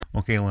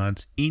Okay,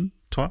 lads. In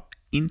toi,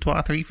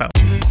 3 foul.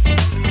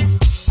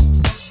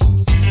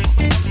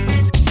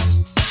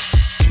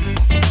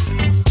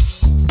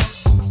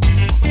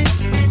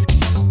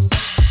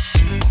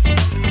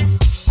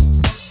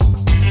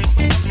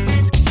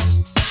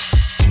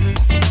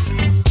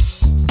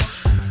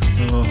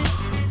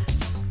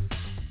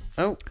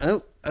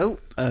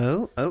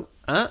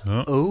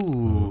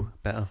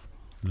 Better.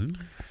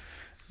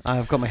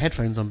 I've got my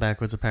headphones on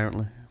backwards,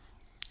 apparently.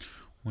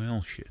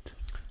 Well, shit.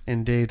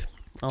 Indeed.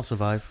 I'll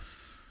survive.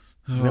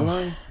 Will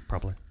I?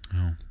 Probably.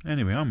 Oh.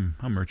 Anyway, I'm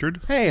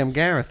Richard. Hey, I'm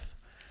Gareth.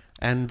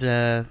 And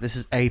this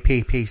is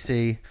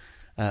APPC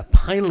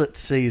pilot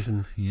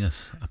season.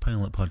 Yes, a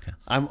pilot podcast.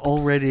 I'm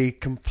already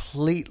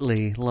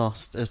completely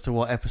lost as to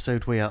what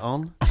episode we are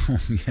on.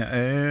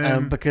 Yeah.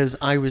 Because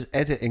I was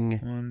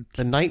editing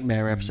the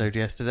Nightmare episode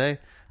yesterday,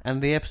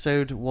 and the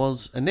episode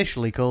was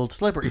initially called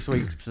Celebrity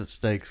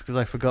Sweepstakes because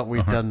I forgot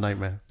we'd done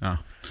Nightmare. Oh,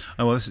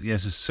 well, this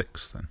is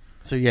 6 then.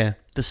 So yeah,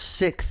 the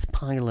 6th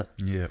pilot.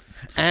 Yeah.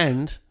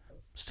 And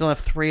still have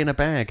 3 in a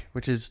bag,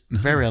 which is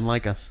very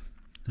unlike us.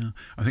 Yeah.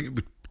 I think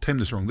we timed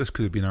this wrong. This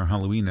could have been our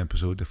Halloween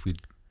episode if we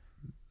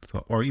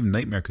thought, or even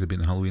Nightmare could have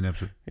been a Halloween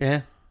episode.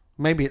 Yeah.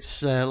 Maybe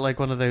it's like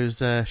one of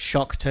those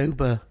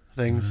Shocktober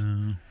things.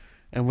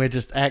 And we're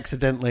just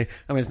accidentally...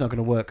 I mean, it's not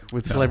going to work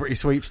with Celebrity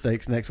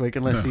Sweepstakes next week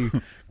unless you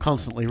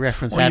constantly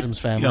reference Addams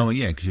Family.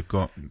 Yeah, because you've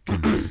got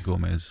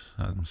Gomez,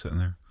 Adam sitting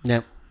there.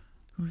 Yep.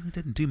 He really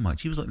didn't do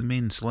much. He was like the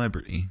main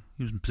celebrity.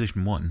 He was in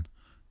position 1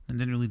 and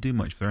didn't really do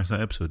much for the rest of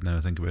that episode, now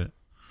I think about it.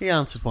 He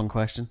answered one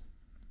question.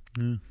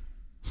 No.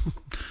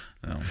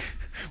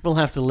 We'll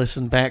have to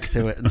listen back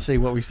to it and see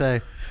what we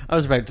say. I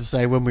was about to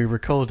say when we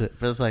record it,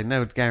 but it's like,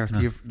 no, it's Gareth.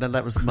 No.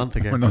 That was a month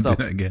ago. We're not Stop.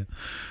 doing it again.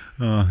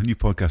 A new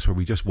podcast where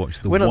we just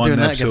watched the We're not one doing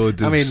that episode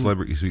again. of I mean,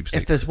 Celebrity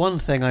Sweepstakes. If there's one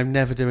thing I'm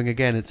never doing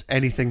again, it's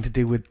anything to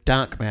do with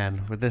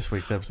Darkman with this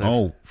week's episode.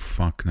 Oh,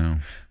 fuck no.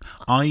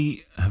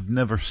 I have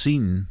never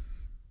seen...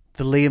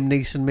 The Liam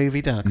Neeson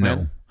movie Darkman?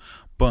 No.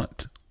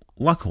 But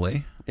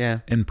luckily, yeah,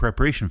 in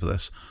preparation for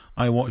this,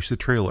 I watched the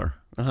trailer,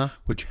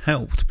 which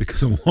helped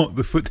because a lot of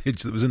the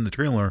footage that was in the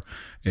trailer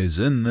is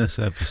in this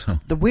episode.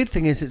 The weird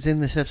thing is it's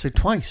in this episode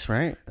twice,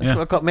 right? That's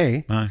what got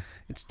me. Aye.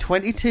 It's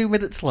 22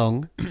 minutes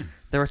long.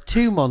 There are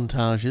 2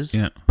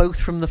 montages, both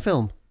from the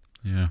film.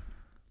 Yeah.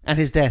 And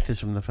his death is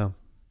from the film.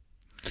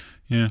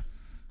 Yeah.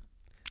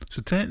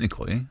 So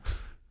technically,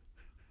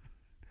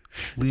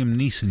 Liam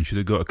Neeson should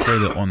have got a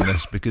credit on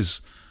this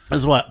because...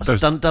 As what? A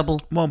stunt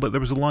double? Well, but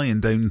there was a lying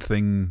down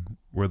thing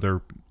where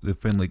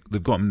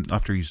they've got him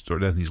after he's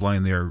sort of dead and he's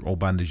lying there all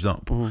bandaged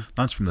up. Mm-hmm.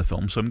 That's from the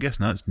film, so I'm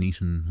guessing that's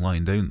Neeson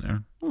lying down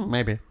there.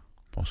 Maybe.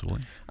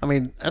 Possibly. I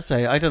mean, I'd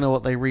say I don't know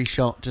what they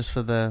reshot just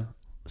for the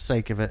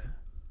sake of it.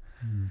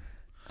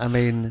 I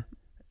mean,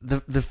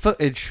 the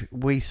footage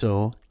we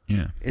saw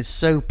is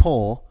so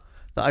poor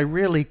that I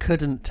really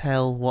couldn't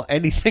tell what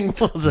anything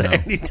was at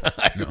any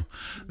time. No.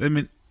 I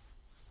mean,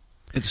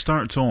 it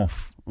starts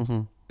off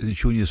and it's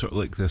showing you sort of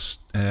like this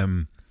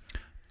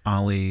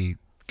alley,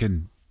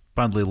 again,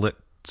 badly lit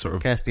sort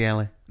of... Kirstie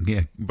Alley.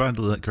 Yeah,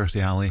 badly lit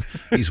Kirstie Alley.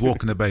 He's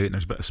walking about and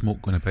there's a bit of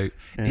smoke going about.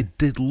 Yeah. It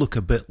did look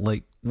a bit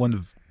like one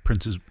of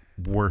Prince's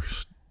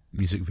worst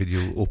music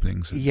video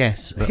openings.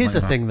 Yes. Here's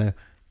the thing, though.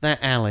 That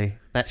alley,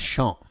 that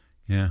shot.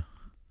 Yeah.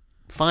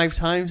 5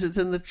 times it's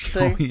in the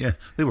thing. Oh, yeah.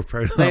 They were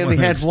proud of that. They only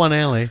had one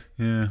alley.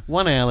 Yeah.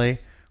 One alley,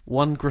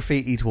 one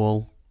graffitied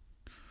wall.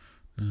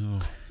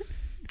 Oh.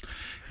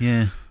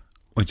 Yeah.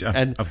 Which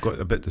I've got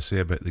a bit to say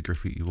about the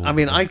graffiti wall. I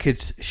mean, I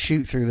could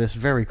shoot through this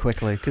very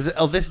quickly. Because,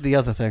 this is the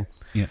other thing.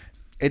 Yeah.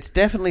 It's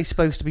definitely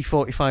supposed to be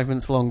 45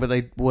 minutes long, but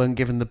they weren't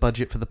given the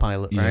budget for the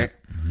pilot, right?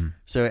 Mm-hmm.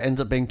 So it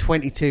ends up being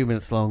 22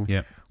 minutes long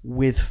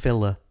with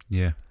filler.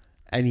 Yeah.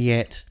 And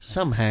yet,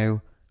 somehow...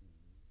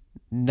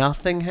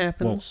 nothing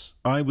happens.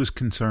 Well, I was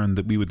concerned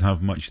that we would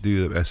have much to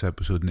do with this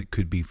episode and it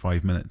could be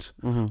 5 minutes.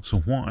 Mm-hmm. So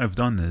what I've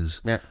done is,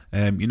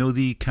 you know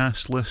the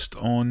cast list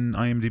on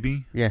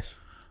IMDb? Yes.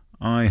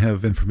 I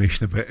have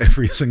information about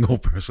every single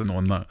person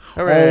on that.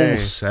 Hooray. All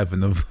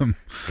 7 of them.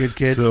 Good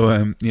kid.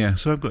 So,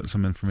 so I've got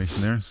some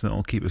information there, so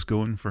that'll keep us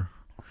going for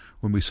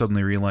when we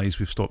suddenly realise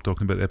we've stopped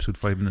talking about the episode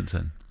 5 minutes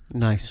in.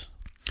 Nice.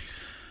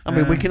 I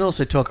mean, we can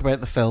also talk about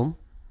the film.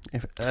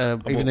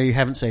 Even though you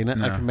haven't seen it,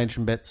 I can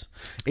mention bits.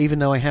 Even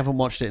though I haven't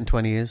watched it in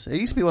 20 years. It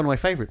used to be one of my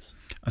favourites.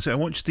 I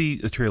watched the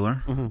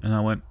trailer, and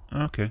I went,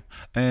 okay.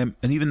 And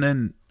even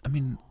then, I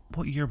mean,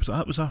 what year was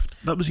that?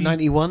 That was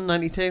 91,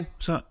 92?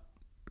 Was that...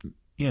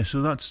 Yeah,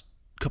 so that's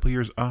a couple of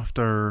years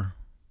after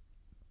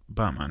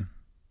Batman.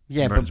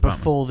 Yeah, but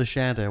before The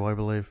Shadow, I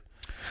believe.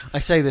 I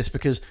say this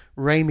because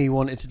Raimi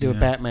wanted to do a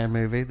Batman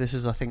movie. This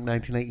is, I think,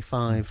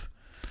 1985.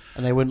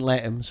 And they wouldn't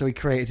let him, so he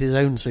created his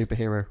own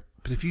superhero.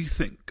 But if you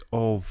think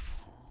of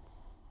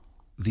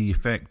the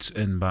effects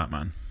in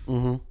Batman, I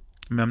mean,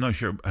 I'm not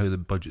sure how the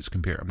budgets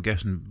compare. I'm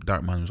guessing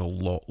Darkman was a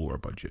lot lower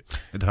budget.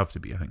 It'd have to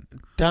be, I think.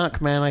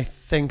 Darkman, I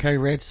think I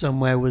read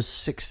somewhere was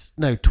 16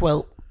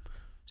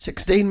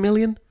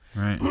 million.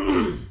 Right.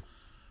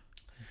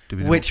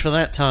 Which for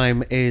that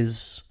time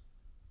is,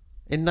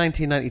 in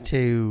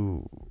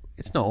 1992,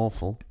 it's not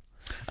awful.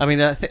 I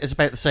mean, I think it's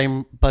about the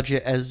same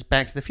budget as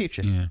Back to the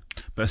Future. Yeah,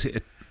 but I see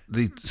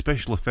the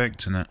special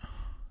effects in it,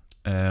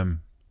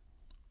 even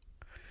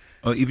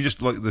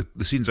just like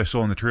the scenes I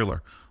saw in the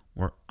trailer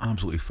were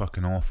absolutely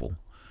fucking awful.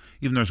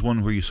 Even there's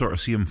one where you sort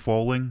of see him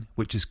falling,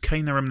 which is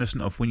kind of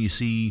reminiscent of when you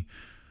see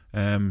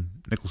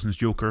Nicholson's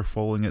Joker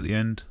falling at the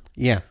end.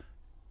 Yeah.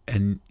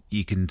 And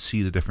you can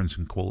see the difference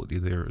in quality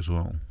there as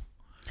well.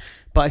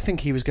 But I think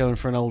he was going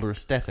for an older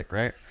aesthetic,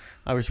 right?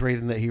 I was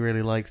reading that he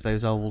really liked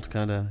those old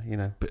kind of,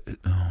 But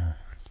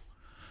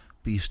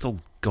you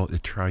still got to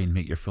try and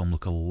make your film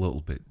look a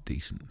little bit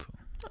decent.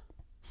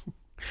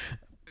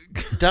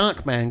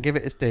 Darkman, give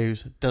it its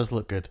dues, does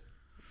look good.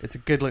 It's a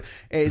good look.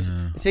 It's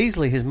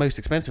easily his most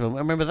expensive film. I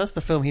remember that's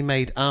the film he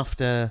made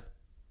after...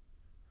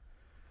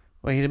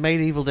 Well, he'd have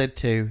made Evil Dead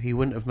 2. He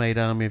wouldn't have made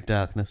Army of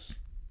Darkness.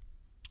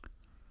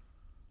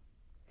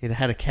 He'd have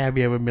had a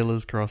cameo in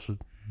Miller's Crossing.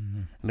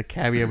 And a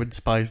cameo in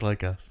Spies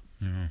Like Us.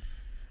 Yeah.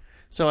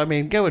 So, I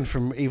mean, going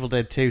from Evil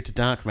Dead 2 to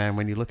Darkman,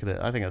 when you look at it,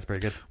 I think that's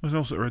pretty good. I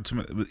also read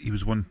something. He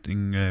was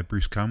wanting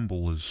Bruce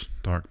Campbell as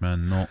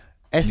Darkman, not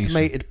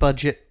estimated Neeson.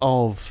 Budget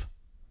of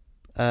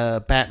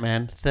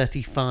Batman,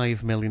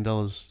 $35 million.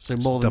 So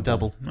more than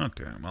double.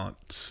 Okay, well,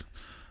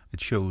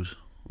 it shows.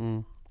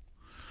 Mm.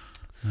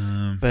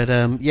 But,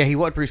 he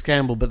wanted Bruce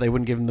Campbell, but they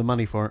wouldn't give him the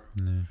money for it.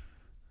 No.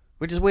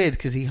 Which is weird,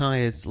 because he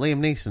hired Liam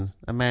Neeson,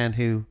 a man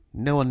who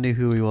no one knew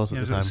who he was at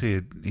the time. I was going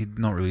to say, he'd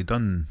not really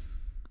done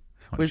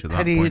much at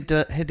that point.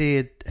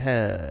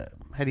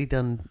 Had he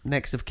done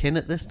Next of Kin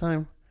at this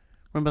time?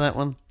 Remember that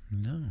one?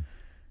 No.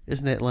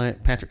 Isn't it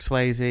like Patrick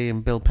Swayze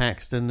and Bill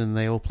Paxton, and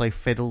they all play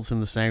fiddles in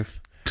the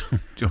South?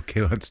 Okay,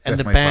 that's and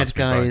the bad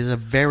guy is a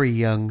very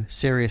young,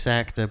 serious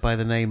actor by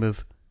the name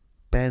of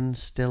Ben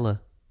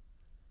Stiller.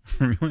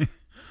 Really?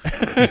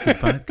 He's the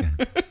bad guy.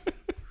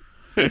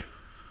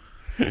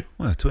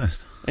 What a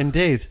twist.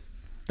 Indeed.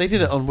 They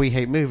did it on We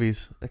Hate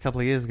Movies a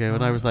couple of years ago,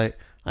 and I was like,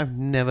 I've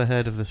never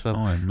heard of this film.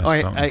 Oh, I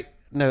missed that.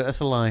 No,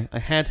 that's a lie. I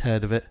had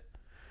heard of it,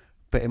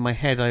 but in my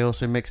head I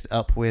also mixed it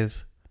up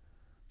with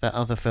that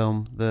other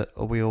film that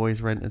we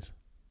always rented,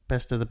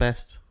 Best of the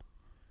Best.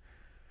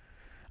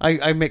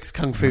 I mixed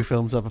kung fu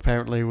films up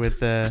apparently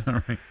with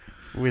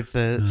with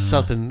the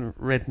southern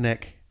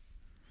redneck,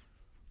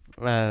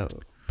 but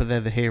they're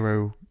the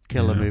hero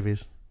killer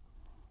movies.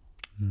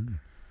 Mm.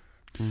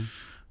 Mm.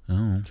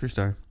 Oh, true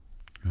story.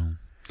 Oh.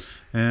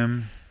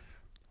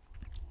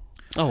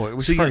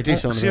 We should probably do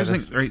something about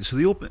this. Right, so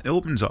it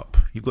opens up.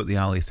 You've got the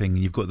alley thing.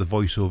 You've got the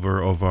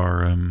voiceover of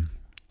our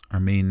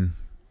main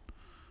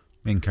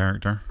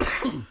character.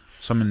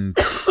 Someone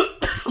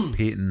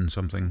Peyton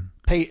something.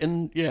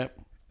 Peyton, yeah.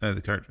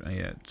 The character,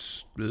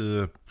 it's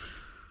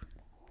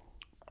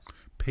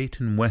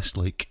Peyton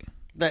Westlake.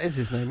 That is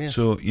his name, yes.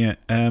 So yeah.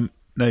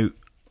 Now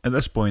at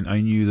this point,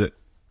 I knew that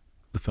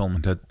the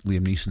film had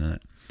Liam Neeson in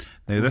it.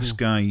 Now this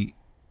guy,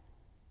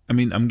 I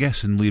mean, I'm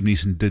guessing Liam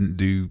Neeson didn't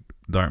do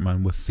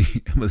Darkman with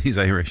his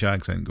Irish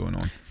accent going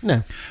on.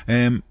 No.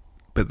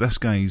 But this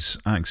guy's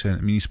accent,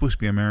 I mean, he's supposed to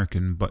be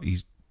American, but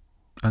I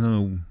don't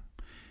know.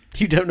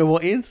 You don't know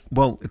what he is?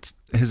 Well, it's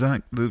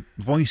the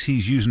voice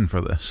he's using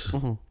for this.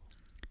 Mm-hmm.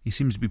 He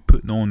seems to be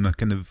putting on a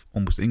kind of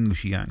almost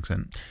Englishy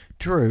accent.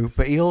 True,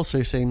 but he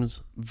also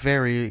seems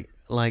very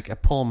like a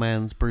poor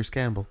man's Bruce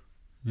Campbell.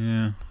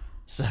 Yeah.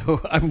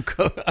 So I'm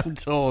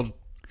torn.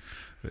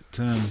 But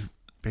so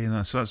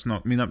that's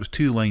not. I mean, that was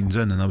 2 lines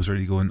in, and I was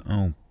already going,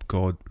 "Oh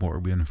God, what are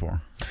we in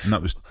for?" And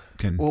that was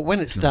when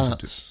it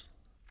starts,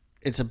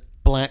 it's a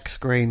black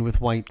screen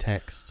with white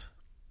text.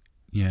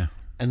 Yeah,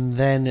 and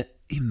then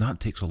even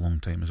that takes a long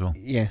time as well.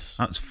 Yes,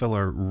 that's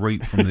filler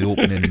right from the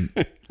opening,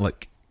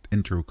 like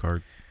intro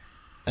card.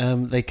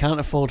 They can't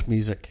afford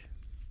music,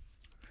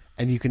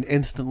 and you can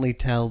instantly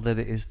tell that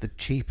it is the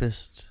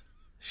cheapest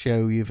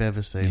show you've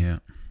ever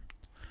seen.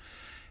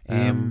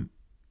 Yeah.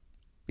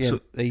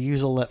 So they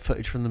use all that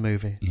footage from the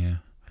movie. Yeah.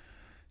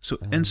 So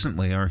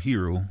instantly, our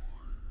hero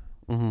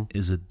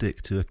is a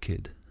dick to a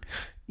kid.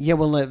 Yeah,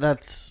 well,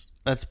 that's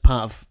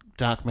part of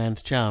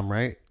Darkman's charm,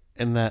 right?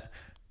 In that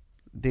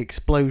the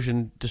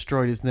explosion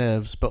destroyed his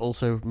nerves, but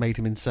also made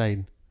him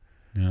insane.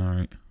 Yeah, all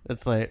right.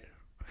 It's like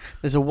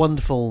there's a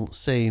wonderful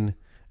scene,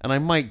 and I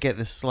might get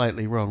this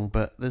slightly wrong,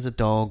 but there's a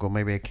dog or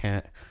maybe a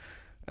cat,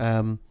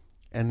 and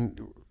Liam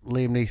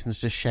Neeson's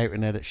just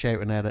shouting at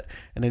it,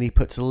 and then he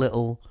puts a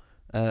little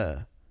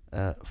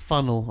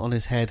funnel on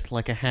his head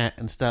like a hat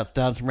and starts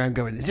dancing around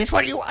going, "Is this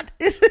what you want?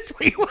 Is this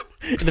what you want?"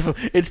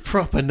 It's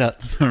proper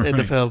nuts in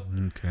the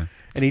film. Okay.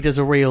 And he does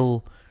a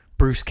real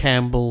Bruce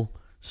Campbell,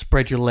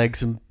 spread your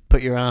legs and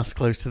put your ass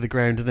close to the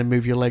ground and then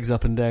move your legs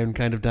up and down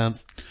kind of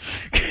dance.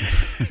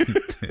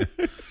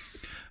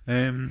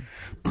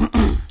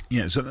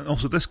 Yeah, so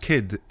also this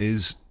kid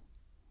is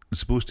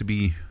supposed to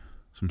be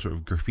some sort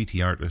of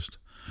graffiti artist.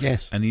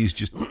 Yes. And he's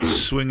just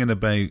swinging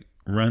about,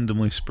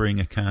 randomly spraying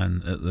a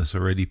can at this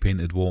already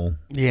painted wall.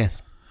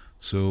 Yes.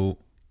 So,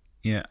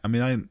 yeah, I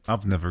mean,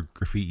 I've never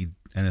graffitied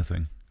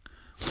anything.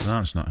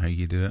 That's not how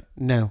you do it.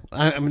 No.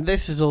 I mean,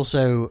 this is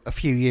also a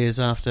few years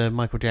after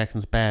Michael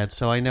Jackson's Bad,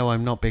 so I know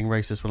I'm not being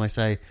racist when I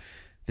say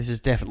this is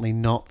definitely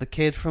not the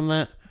kid from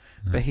that,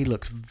 but he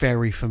looks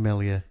very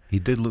familiar. He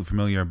did look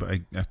familiar, but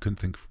I couldn't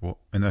think of what.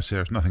 And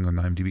there's nothing on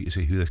IMDb to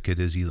say who this kid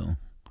is either.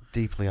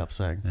 Deeply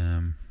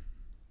upsetting.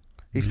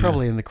 He's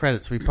probably in the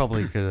credits. We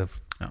probably could have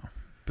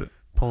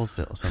paused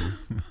it or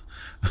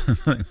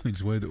something. We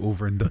just wanted it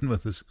over and done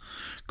with as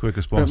quick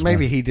as possible. But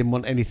maybe he didn't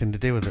want anything to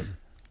do with it.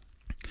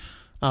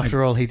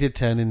 After all, he did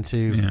turn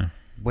into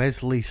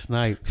Wesley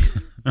Snipes.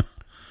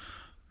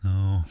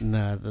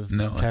 No, that's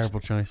a terrible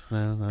choice.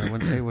 No, it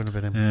wouldn't have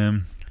been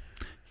him.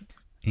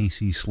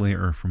 AC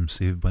Slater from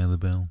Saved by the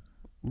Bell.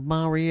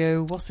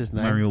 Mario, what's his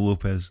name? Mario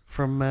Lopez.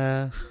 From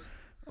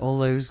all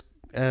those...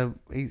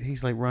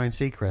 he's like Ryan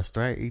Seacrest,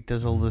 right? He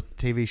does all the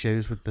TV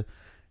shows with the...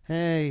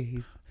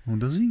 Oh,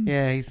 does he?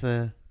 Yeah, he's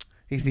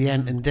the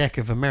Ant and Dec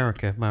of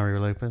America, Mario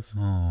Lopez.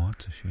 Oh,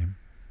 that's a shame.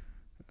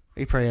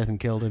 He probably hasn't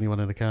killed anyone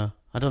in a car.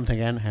 I don't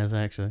think Ant has,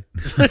 actually.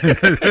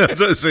 I was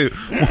going to say,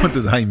 what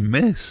did I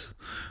miss?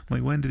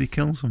 Like, when did he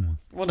kill someone?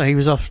 Well, no, he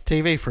was off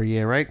TV for a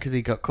year, right? Because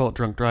he got caught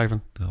drunk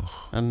driving.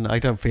 Oh. And I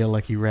don't feel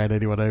like he ran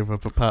anyone over,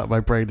 but part of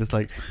my brain is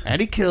like, and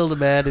he killed a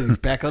man and he's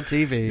back on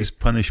TV. His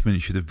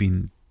punishment should have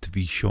been to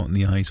be shot in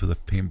the eyes with a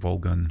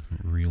paintball gun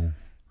for real.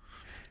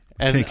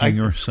 And taking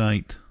your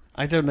sight.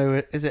 I don't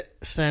know, is it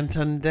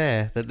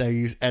Santander that now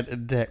use Ant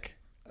and Dec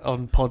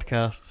on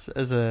podcasts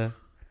as a...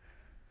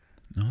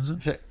 No, is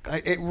it? So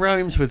it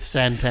rhymes with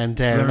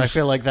Santander, and I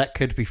feel like that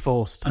could be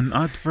forced. An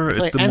advert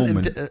at the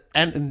moment.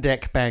 Ant and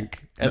Dec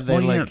Bank, and they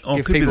give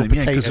could people be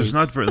potatoes. because there's an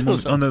advert at the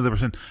moment. Oh no, they were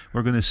saying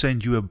we're going to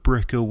send you a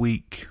brick a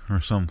week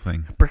or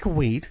something. A brick of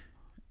weed.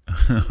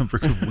 a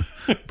brick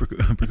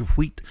of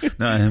wheat.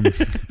 No,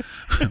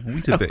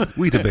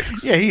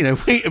 Weetabix. Yeah,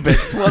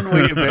 Weetabix. One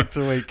Weetabix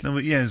a week. No,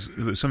 but yes,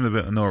 it was something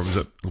about. No, it was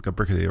like a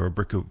brick a day or a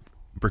brick a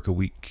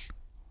week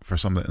for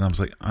something. And I was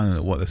like, I don't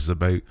know what this is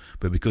about,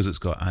 but because it's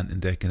got Ant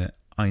and Dec in it,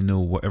 I know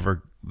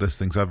whatever this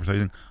thing's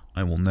advertising,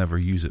 I will never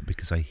use it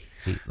because I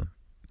hate them.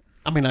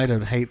 I mean, I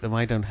don't hate them.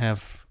 I don't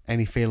have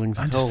any feelings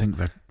at all. I just think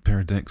they're a pair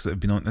of dicks that have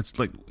been on. It's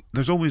like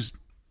there's always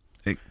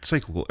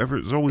cyclical.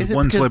 There's always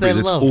one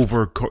celebrity that's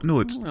over.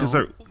 No, it's because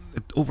they're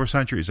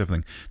oversaturates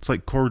everything. It's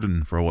like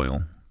Corden for a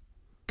while.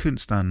 Couldn't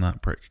stand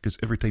that prick because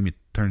every time you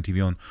turn the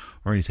TV on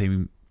or any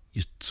time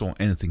you saw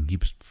anything, he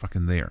was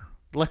fucking there.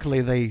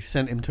 Luckily, they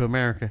sent him to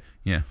America.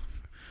 Yeah.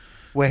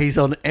 Where he's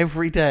on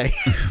every day.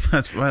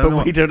 That's right.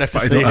 But we don't have to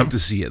see it. I don't have to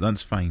see it.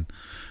 That's fine.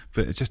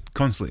 But it's just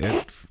constantly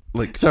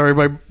like. Sorry,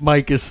 my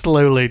mic is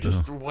slowly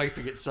just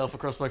wiping itself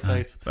across my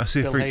face. I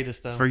say for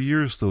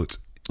years though, it's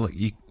like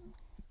you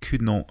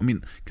could not. I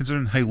mean,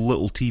 considering how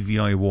little TV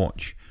I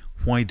watch,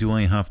 why do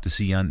I have to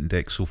see Ant and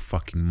Dec so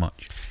fucking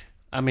much?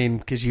 I mean,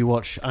 because you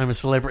watch I'm a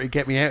Celebrity,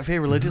 Get Me Out of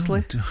Here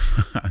religiously? No,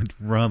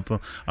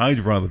 I'd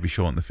rather be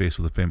shot in the face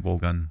with a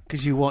paintball gun.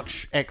 Because you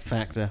watch X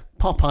Factor,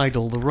 Pop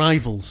Idol, The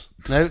Rivals.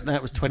 No,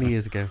 that was 20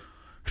 years ago.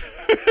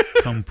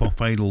 Come Pop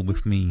Idol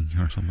with me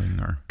or something.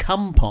 Or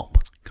Come Pop.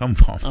 Come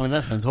Pop. I mean,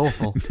 that sounds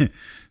awful.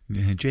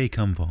 Yeah, J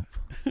Come Pop.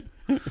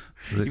 You've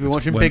been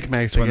watching Big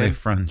Mouth again. When they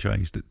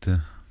franchised it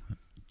to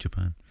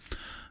Japan.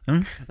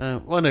 Jason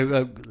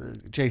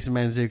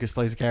Mantzoukas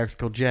plays a character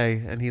called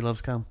Jay, and he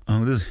loves cum.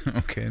 Oh, does he?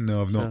 Okay,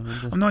 no, I've not.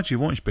 I've not actually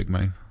watched Big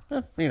Mouth.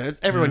 It's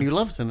everyone you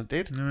love's in it,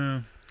 dude.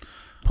 Yeah.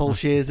 Paul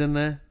Shear's in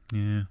there.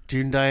 Yeah.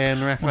 June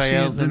Diane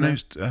Raphael's in there.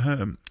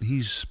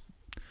 He's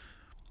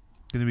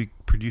going to be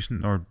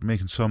producing or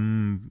making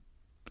some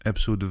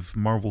episode of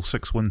Marvel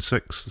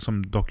 616,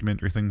 some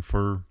documentary thing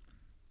for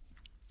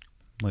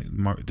like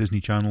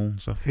Disney Channel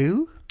and stuff.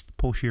 Who?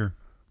 Paul Scheer.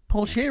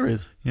 Paul Scheer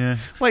is? Yeah.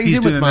 Wait, he's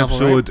in doing with an Marvel,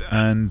 episode right?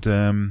 and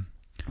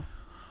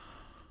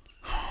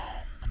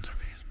what's her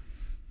face?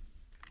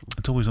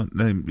 It's always on.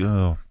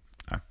 I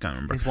can't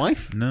remember. His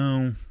wife?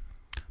 No,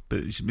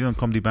 but she's been on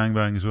Comedy Bang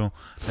Bang as well.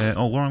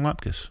 Lauren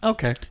Lapkus.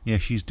 Okay. Yeah,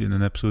 she's doing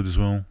an episode as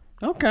well.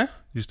 Okay.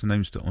 Just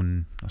announced it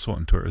on. I saw it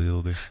on Twitter the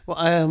other day.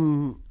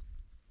 Well,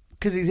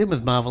 because he's in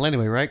with Marvel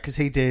anyway, right? Because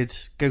he did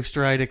Ghost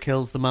Rider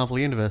Kills the Marvel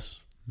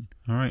Universe.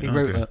 All right. He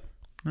wrote it.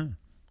 Yeah.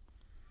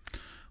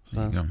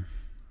 There you go.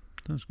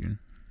 That's good.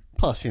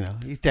 Plus,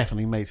 he's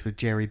definitely mates with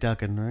Jerry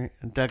Duggan, right?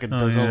 And Duggan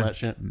does all that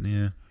shit.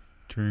 Yeah,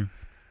 true.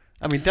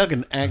 I mean,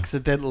 Duggan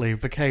accidentally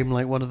became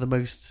like one of the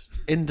most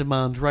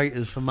in-demand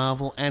writers for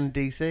Marvel and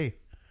DC.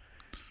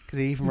 Because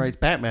he even writes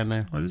Batman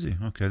now. Oh, does he?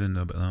 Okay, I didn't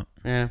know about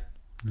that. Yeah.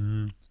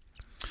 I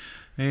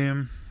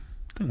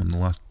think one of the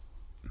last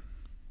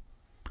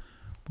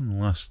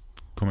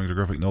comics or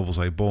graphic novels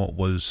I bought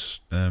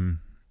was some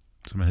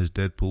of his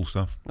Deadpool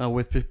stuff. Oh,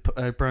 with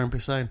Brian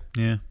Posehn.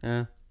 Yeah.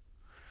 Yeah.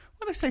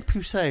 When I say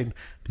Posehn,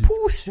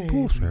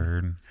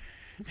 Posehn.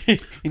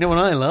 You know what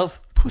I love?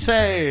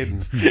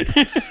 Posehn.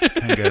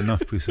 Can't get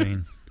enough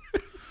Posehn.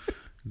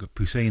 Got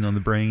Posehn on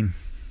the brain.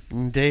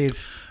 Indeed.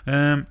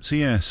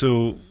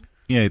 So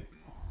he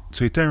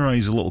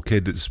terrorizes a little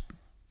kid that's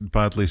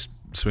badly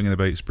swinging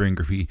about spraying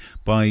graffiti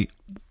by,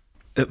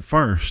 at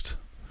first,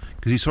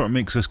 because he sort of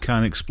makes this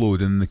can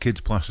explode and the kid's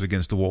plastered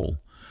against the wall.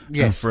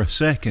 Yes. And for a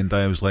second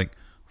I was like,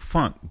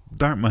 fuck,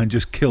 Darkman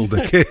just killed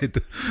a kid.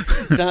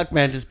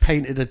 Darkman just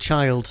painted a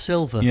child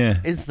silver. Yeah.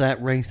 Is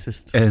that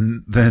racist?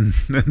 And then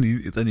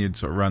he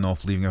sort of ran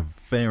off, leaving a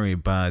very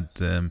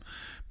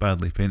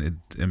badly painted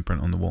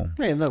imprint on the wall.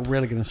 Yeah, I'm not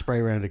really going to spray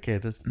around a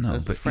kid. But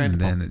even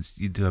then,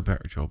 you do a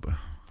better job.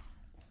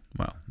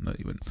 Well, no,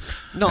 you wouldn't.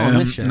 Not on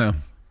this show. No.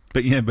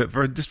 But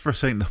for a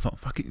second, I thought,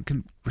 fuck it,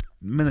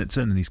 minutes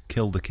in and he's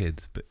killed a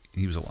kid, but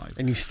he was alive.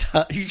 And you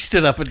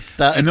stood up and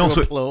started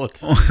to applaud.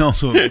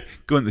 Also,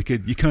 going to the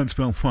kid, you can't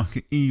spell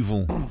fucking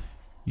evil,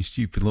 you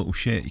stupid little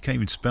shit. You can't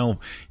even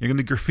spell. You're going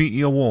to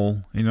graffiti a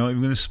wall, you're not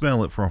even going to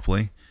spell it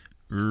properly.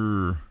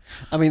 Urgh.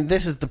 I mean,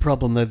 this is the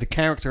problem, though. The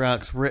character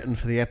arcs written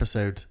for the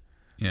episode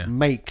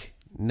make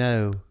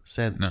no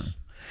sense. No.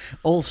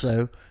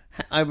 Also,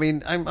 I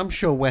mean, I'm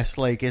sure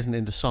Westlake isn't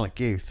into Sonic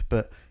Youth,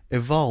 but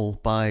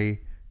Evol by,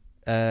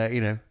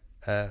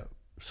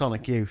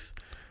 Sonic Youth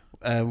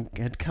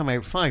had come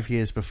out 5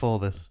 years before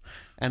this,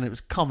 and it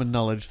was common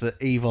knowledge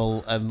that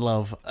evil and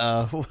love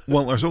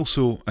Well, there's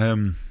also,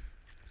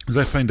 as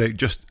I found out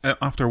just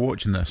after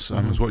watching this,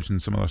 I was watching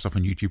some other stuff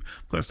on YouTube.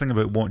 I've got this thing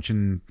about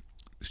watching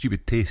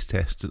stupid taste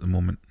tests at the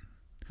moment.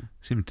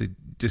 Seem to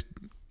just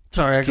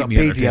Sorry, I got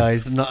beady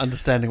eyes and not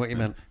understanding what you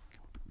meant.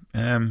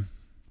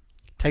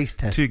 Taste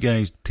tests. Two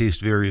guys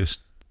taste various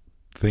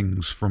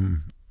things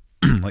from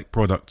like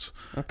products,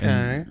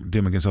 and do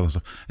them against other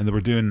stuff, and they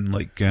were doing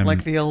like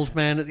the old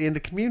man at the end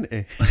of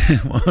Community.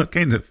 Well,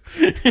 kind of.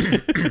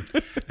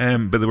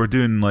 But they were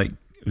doing like,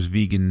 it was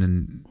vegan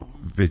and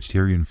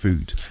vegetarian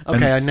food.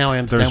 Okay, and now I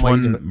understand. There's why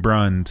one you do it.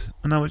 brand,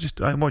 and I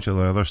watch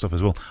other stuff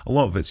as well. A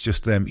lot of it's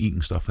just them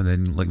eating stuff and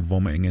then like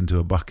vomiting into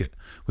a bucket,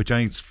 which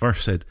I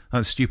first said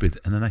that's stupid,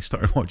 and then I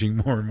started watching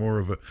more and more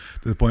of it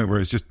to the point where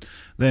it's just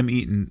them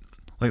eating.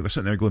 Like, they're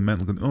sitting there going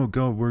mental, going, oh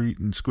God, we're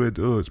eating squid,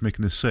 oh, it's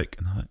making us sick.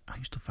 And I'm like, I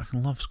used to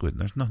fucking love squid.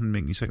 There's nothing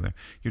making you sick there.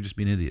 You're just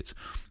being idiots.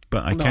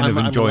 But I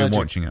enjoy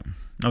watching it.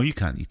 Oh, you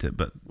can't eat it,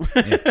 but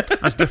yeah,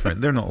 that's different.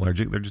 They're not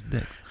allergic, they're just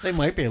dead. They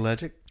might be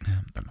allergic. Yeah,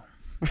 I don't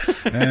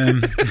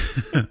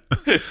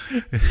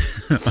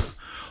know.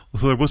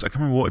 So there was, I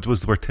can't remember what it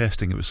was they were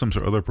testing. It was some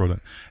sort of other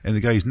product, and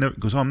the guy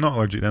goes, "Oh, I'm not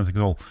allergic to anything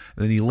at all."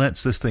 And then he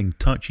lets this thing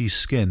touch his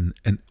skin,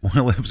 and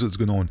while the episode's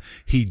going on,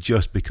 he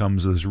just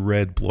becomes this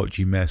red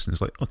blotchy mess. And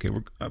it's like, okay,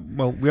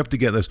 we have to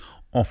get this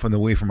off and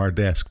away from our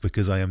desk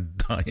because I am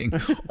dying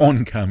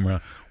on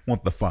camera.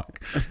 What the fuck?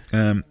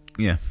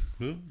 Yeah.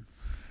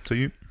 So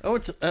you? Oh,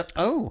 it's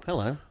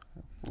hello.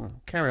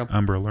 Carry on.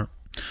 Amber alert.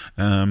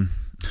 So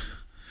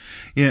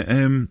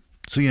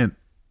yeah.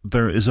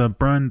 There is a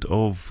brand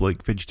of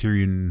like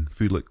vegetarian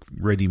food, like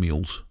ready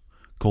meals,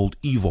 called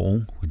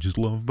Evol, which is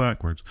love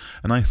backwards.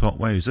 And I thought,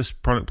 wow, is this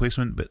product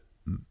placement? But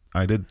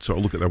I did sort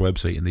of look at their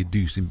website, and they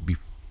do seem to be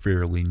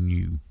fairly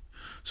new,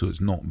 so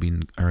it's not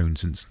been around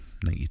since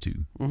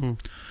 '92. Mm-hmm.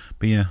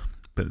 But yeah,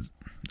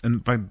 in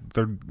fact,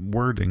 their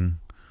wording,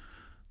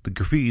 the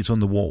graffiti's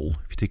on the wall.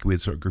 If you take away the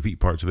sort of graffiti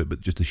parts of it,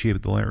 but just the shape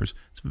of the letters,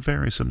 it's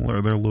very similar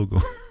to their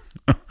logo.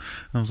 I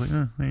was like,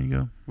 oh, there you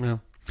go. Yeah,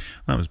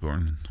 that was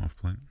boring and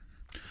off-point.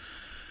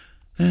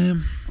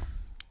 Now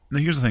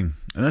here's the thing,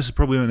 and this is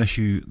probably an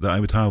issue that I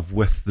would have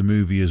with the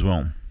movie as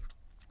well.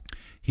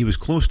 He was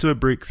close to a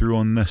breakthrough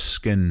on this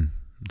skin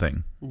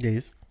thing.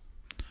 Yes.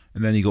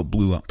 And then he got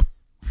blew up.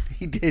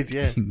 He did,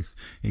 yeah.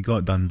 He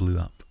got done blew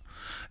up.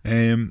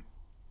 And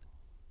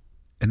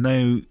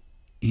now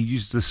he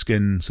used the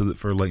skin so that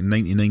for like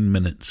 99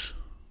 minutes.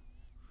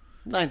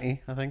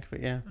 90, I think,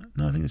 but yeah.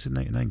 No, I think it said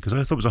 99, because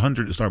I thought it was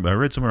 100 to start, but I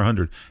read somewhere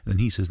 100, and then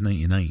he says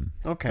 99.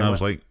 Okay. And I was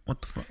like,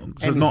 what the fuck? So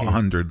it's not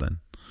 100 then.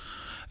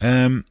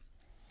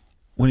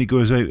 When he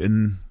goes out,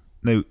 and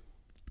now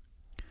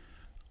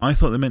I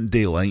thought they meant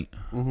daylight,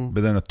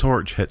 but then a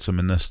torch hits him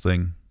in this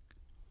thing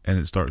and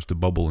it starts to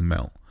bubble and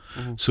melt.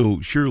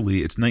 So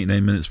surely it's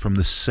 99 minutes from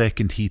the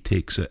second he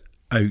takes it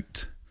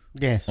out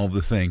of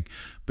the thing,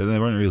 but they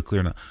weren't really clear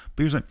on that.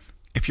 But he was like,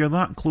 if you're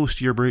that close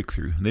to your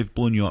breakthrough and they've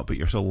blown you up but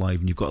you're still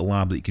alive and you've got a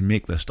lab that you can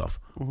make this stuff,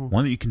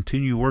 why don't you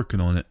continue working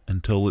on it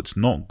until it's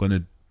not going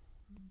to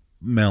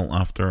melt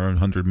after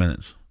 100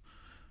 minutes?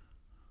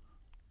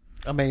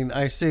 I mean,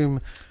 I assume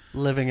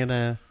living in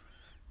a,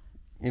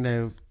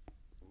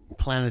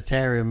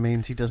 planetarium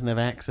means he doesn't have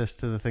access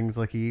to the things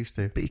like he used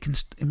to. But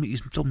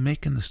he's still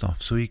making the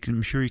stuff, so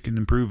I'm sure he can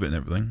improve it and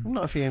everything.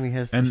 Not if he only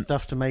has the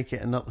stuff to make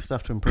it and not the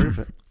stuff to improve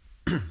it.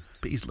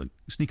 But he's like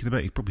sneaking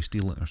about, he'd probably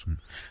steal it or something.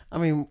 I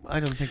mean, I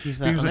don't think he's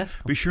that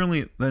unethical. But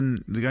surely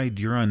then the guy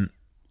Durant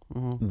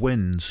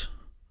wins,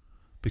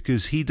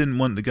 because he didn't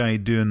want the guy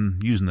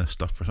using this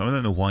stuff for something. I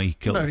don't know why he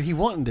killed him. No, he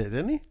wanted it,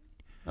 didn't he?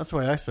 That's the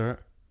way I saw it.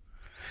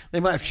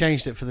 They might have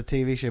changed it for the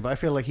TV show, but I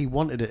feel like he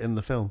wanted it in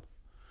the film.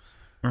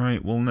 All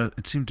right, well, no,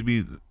 it seemed to be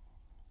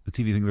the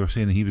TV thing they were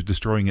saying that he was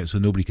destroying it so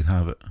nobody could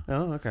have it.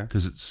 Oh, okay.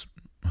 Because it's,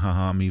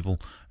 I'm evil,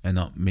 and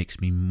that makes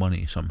me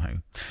money somehow.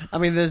 I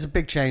mean, there's a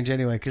big change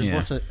anyway,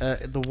 because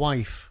the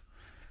wife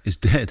is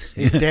dead.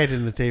 Is dead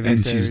in the TV and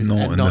series she's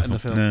not, and not in the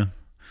film. No.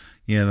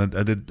 Yeah,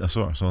 I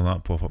saw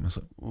that pop up, and I was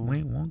like,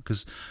 wait, what?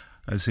 Because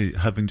I say,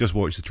 having just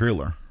watched the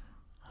trailer,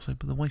 I was like,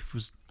 but the wife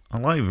was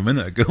alive a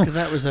minute ago. Because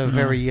that was a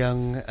very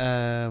young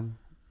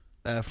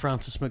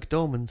Francis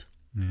McDormand.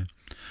 Yeah.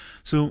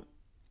 So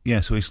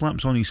he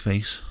slaps on his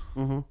face.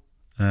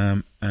 Mm-hmm.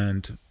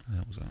 And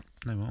what was that?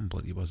 No, I'm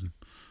bloody buzzing.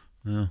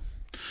 No.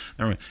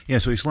 All right. Yeah,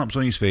 so he slaps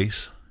on his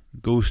face,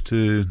 goes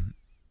to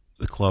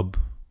the club,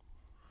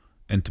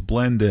 and to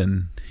blend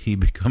in, he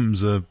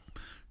becomes a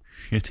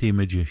shitty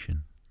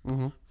magician.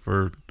 Mm-hmm.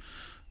 For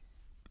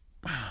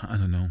I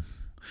don't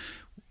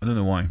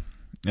know why.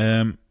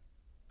 Then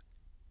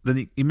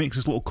he makes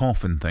this little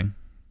coffin thing.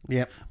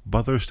 Yep.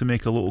 Bothers to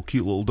make a little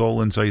cute little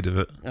doll inside of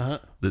it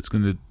that's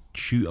going to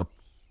shoot a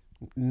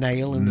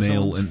nail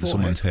into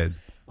someone's head.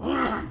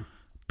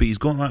 But he's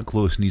got that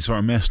close and he's sort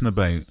of messing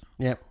about.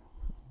 Yep.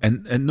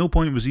 And at no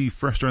point was he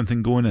first or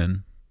anything going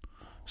in.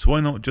 So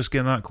why not just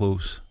get that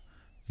close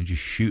and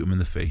just shoot him in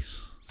the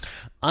face?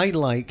 I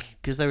like,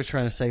 because they were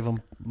trying to save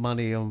on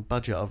money on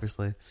budget,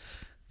 obviously,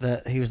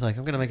 that he was like,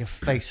 I'm going to make a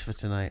face for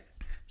tonight.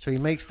 So he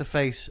makes the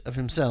face of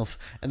himself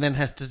and then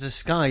has to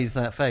disguise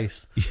that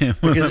face. Yeah,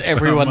 because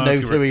everyone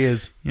knows who he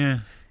is. Yeah.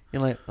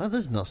 You're like, oh,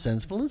 this is not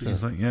sensible, is it?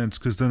 He's like, yeah, it's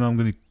because then I'm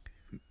going to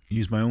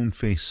use my own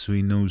face so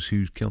he knows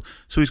who's killed.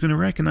 So he's going to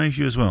recognise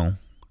you as well.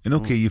 And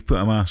okay, you've put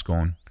a mask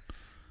on.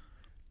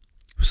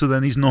 So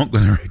then he's not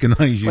going to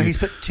recognise you. Well, he's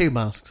put 2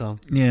 masks on.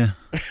 Yeah.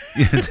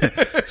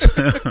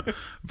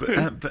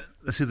 But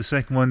let's see, the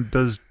second one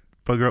does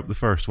bugger up the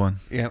first one.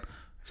 Yep.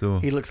 So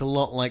he looks a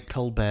lot like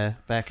Colbert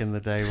back in the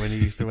day when he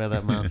used to wear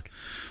that mask.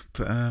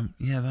 But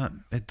that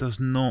it does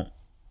not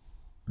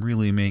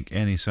really make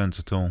any sense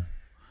at all.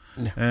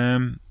 No.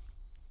 And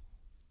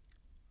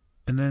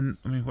then,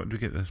 I mean, what do we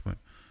get this point?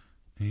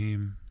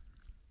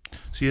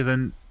 So yeah,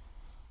 then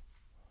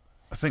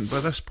I think by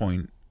this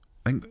point,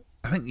 I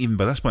think even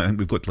by this point, I think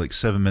we've got like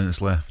 7 minutes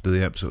left of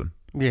the episode.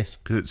 Yes,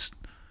 because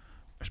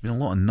there's been a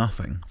lot of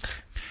nothing.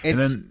 It's, and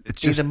then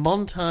it's just either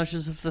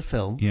montages of the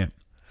film, yeah,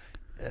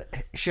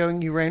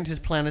 showing you around his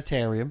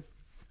planetarium,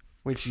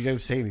 which you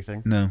don't see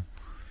anything. No.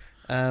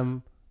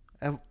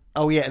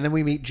 Oh yeah, and then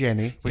we meet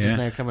Jenny, which is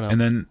now coming up. And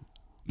then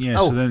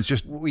so then it's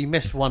just we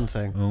missed one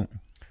thing. Oh.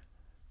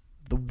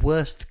 The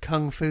worst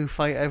kung fu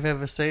fight I've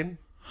ever seen.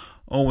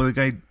 Oh, well, the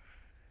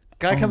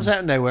guy comes out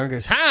of nowhere and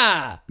goes,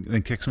 ha!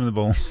 Then kicks him in the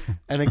ball.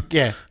 And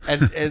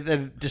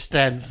then just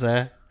stands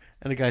there.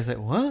 And the guy's like,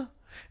 what?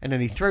 And then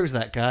he throws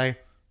that guy.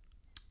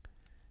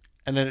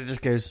 And then it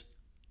just goes,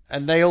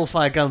 and they all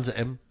fire guns at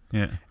him.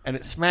 Yeah. And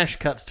it smash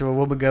cuts to a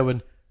woman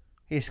going,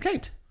 he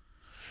escaped.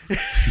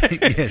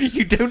 Yes.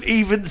 You don't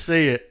even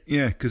see it.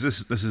 Yeah, because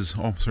this is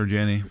Officer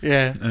Jenny.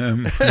 Yeah.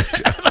 And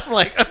I'm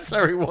like, I'm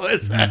sorry, what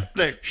is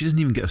happening? She doesn't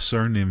even get a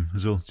surname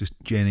as well, just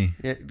Jenny.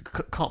 Yeah,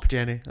 Cop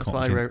Jenny. That's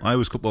what I wrote. I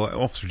was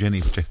Officer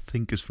Jenny, which I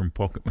think is from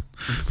Pocketman.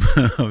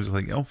 I was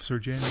like, Officer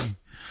Jenny.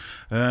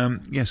 So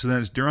then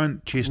it's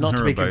Durant chasing her about.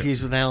 Not to be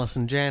confused with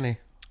Alison Janney.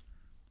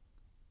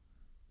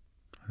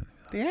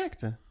 The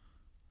actor.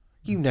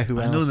 You know who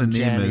Alison Janney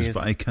is. I know the name is,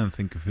 but I can't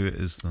think of who it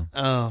is though.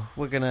 Oh,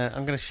 I'm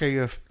gonna show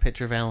you a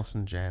picture of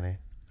Alison Janney,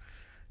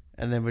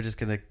 and then we're just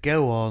gonna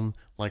go on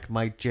like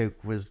my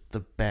joke was the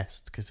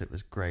best because it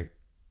was great.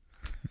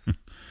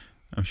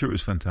 I'm sure it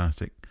was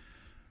fantastic,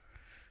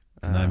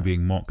 and I'm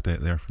being mocked out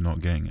there for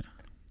not getting it.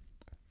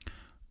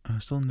 I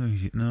still know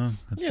you. No,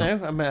 that's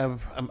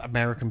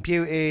American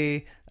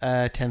Beauty,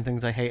 10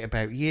 Things I Hate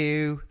About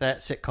You, that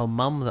sitcom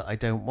Mum that I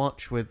don't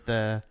watch with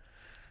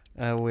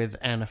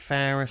Anna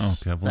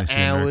Faris, okay, I've only The seen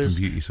Hours,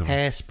 American Beauty, so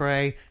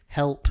Hairspray,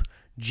 Help,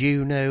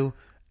 Juno,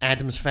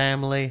 Addams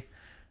Family.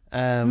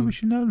 Who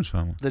was in Addams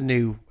Family? The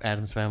new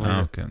Addams Family.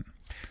 Oh, okay.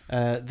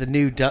 The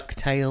new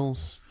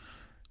DuckTales.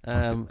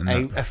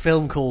 A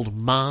film called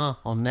Ma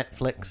on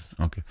Netflix.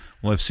 Okay.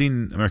 Well, I've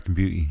seen American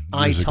Beauty.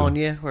 I,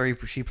 Tonya, where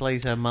she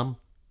plays her mum.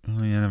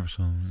 Oh, yeah, I never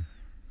saw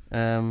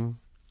it.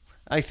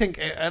 I think,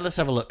 let's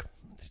have a look.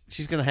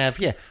 She's going to have,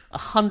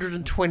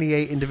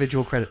 128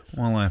 individual credits.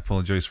 Well, I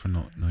apologise for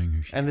not knowing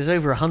who she is. And there's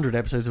over 100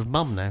 episodes of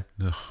Mum now.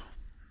 Ugh.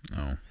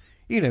 No.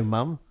 You know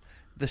Mum,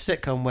 the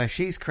sitcom where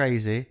she's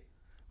crazy.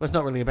 Well, it's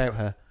not really about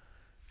her.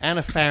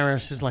 Anna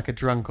Faris is like a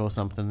drunk or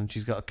something, and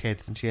she's got a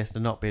kid, and she has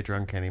to not be a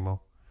drunk anymore.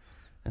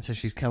 And so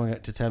she's coming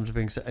up to terms with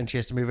being... And she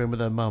has to move in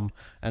with her mum,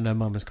 and her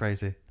mum is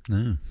crazy.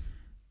 No.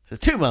 So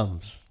 2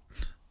 mums.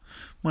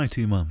 My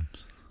 2 mums.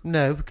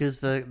 No, because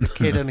the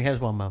kid only has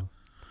 1 mum.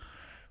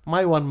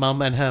 My 1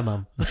 mum and her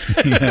mum.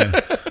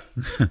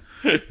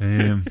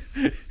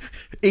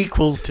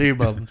 Equals 2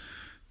 mums.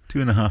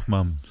 2.5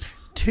 mums.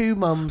 2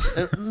 mums.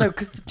 No,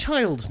 because the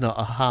child's not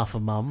a half a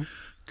mum.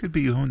 Could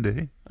be one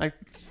day. I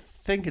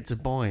think it's a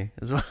boy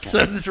as well.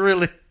 So it's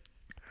really...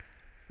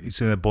 You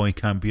say a boy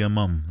can't be a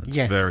mum.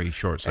 That's very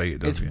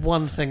short-sighted. It's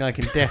one thing I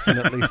can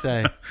definitely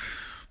say.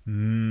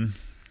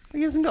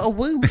 He hasn't got a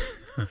womb.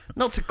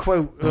 Not to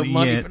quote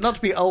not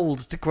to be old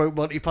to quote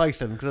Monty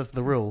Python, because that's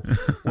the rule.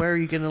 Where are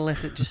you going to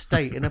let it just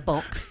stay in a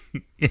box?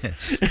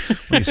 Yes.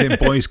 When you say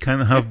boys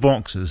can't have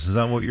boxes, is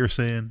that what you're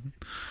saying?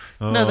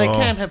 Oh. No, they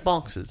can have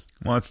boxes.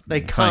 Well,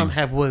 they can't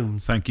have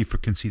wombs. Thank you for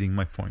conceding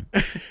my point.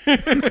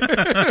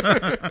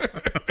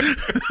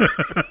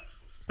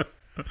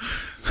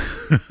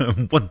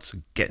 Once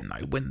again,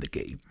 I win the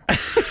game.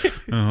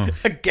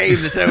 A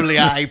game that only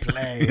I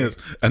play. Yes,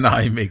 and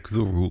I make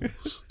the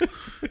rules.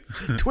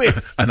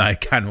 Twist. And I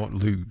cannot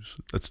lose.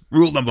 That's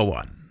rule number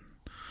 1.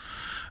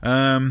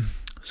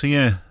 So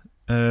yeah,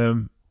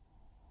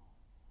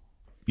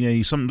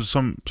 yeah, some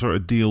sort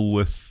of deal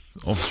with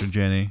Officer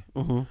Jenny.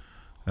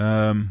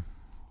 Mm-hmm.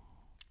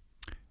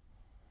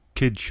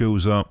 Kid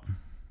shows up.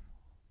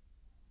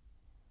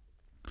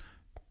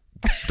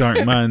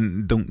 Dark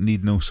Man don't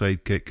need no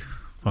sidekick.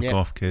 Fuck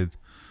off, kid.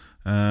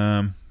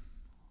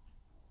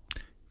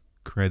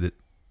 Credit.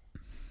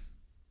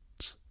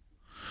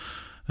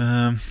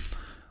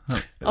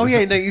 Oh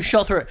yeah, no, you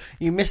shot through it.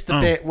 You missed the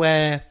bit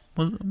where.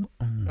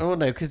 Oh no,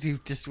 because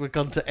you've just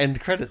gone to end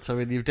credits. I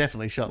mean, you've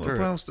definitely shot through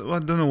it. I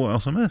don't know what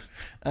else I missed.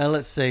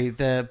 Let's see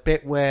the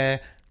bit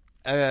where,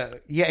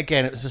 yet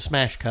again, it was a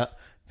smash cut.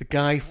 The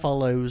guy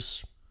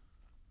follows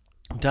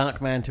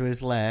Darkman to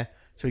his lair,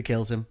 so he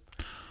kills him.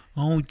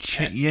 Oh,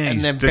 yeah,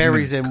 and then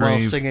buries him while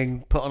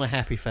singing "Put on a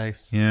Happy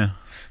Face." Yeah.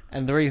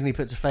 And the reason he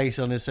puts a face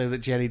on is so that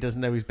Jenny doesn't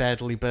know he's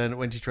badly burned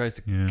when she tries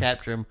to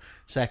capture him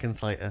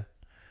seconds later.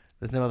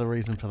 There's no other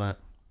reason for that.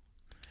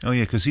 Oh,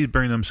 yeah, because he's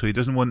burning him, so he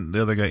doesn't want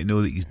the other guy to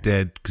know that he's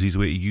dead, because he's a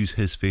way to use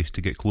his face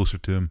to get closer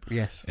to him.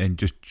 Yes. And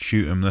just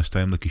shoot him this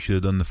time like he should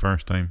have done the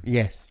first time.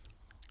 Yes.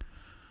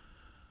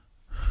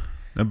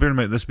 Now, bear in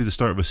mind, this would be the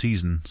start of a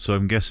season, so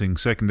I'm guessing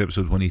second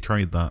episode, when he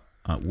tried that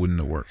wouldn't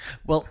have worked.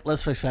 Well,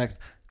 let's face facts.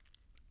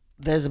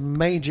 There's a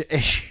major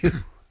issue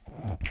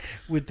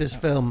with this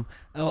film,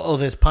 or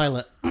this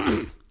pilot,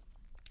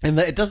 in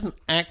that it doesn't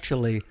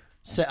actually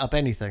set up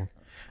anything.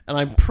 And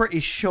I'm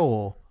pretty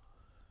sure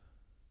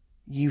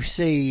you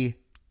see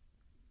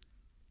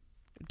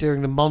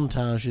during the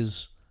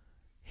montages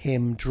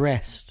him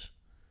dressed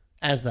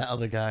as that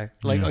other guy.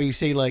 Like, or you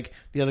see like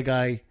the other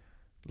guy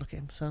look at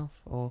himself,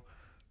 or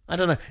I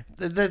don't know.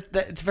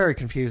 It's very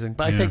confusing.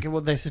 But I think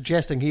what they're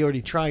suggesting, he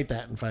already tried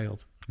that and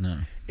failed. No.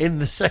 In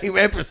the same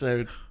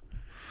episode.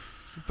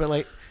 But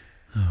like,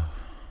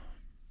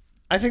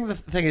 I think the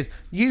thing is,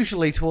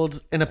 usually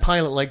in a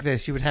pilot like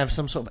this, you would have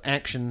some sort of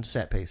action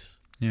set piece.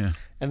 Yeah.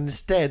 And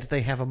instead,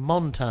 they have a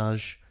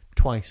montage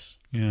twice.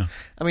 Yeah.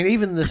 I mean,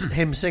 even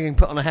him singing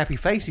 "Put on a Happy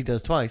Face" he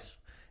does twice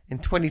in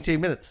 22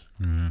 minutes.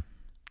 Mm-hmm.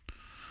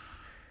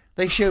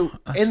 They show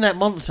in that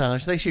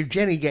montage, they show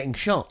Jenny getting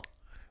shot,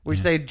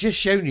 which they had just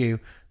shown you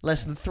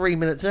less than 3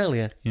 minutes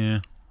earlier. Yeah.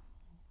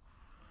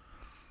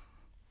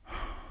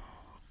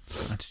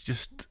 That's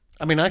just.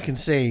 I mean, I can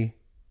see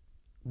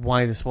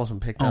why this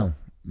wasn't picked up.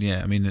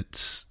 Yeah. I mean,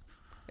 it's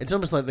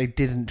almost like they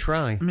didn't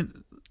try. I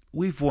mean,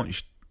 we've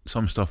watched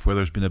some stuff where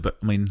there's been a bit.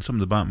 I mean, some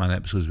of the Batman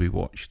episodes we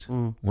watched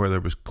where there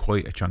was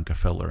quite a chunk of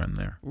filler in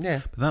there.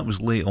 Yeah, but that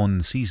was late on in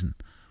the season.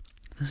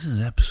 This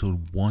is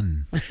episode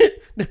 1.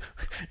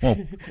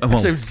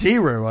 Episode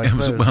 0, I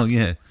suppose. Well,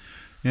 yeah,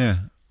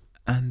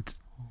 and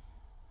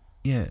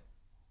yeah.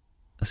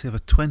 Let's have a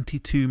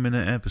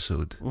 22-minute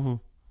episode. Mm-hmm.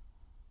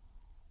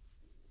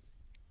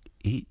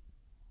 8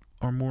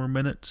 or more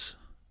minutes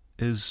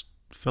is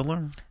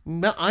filler.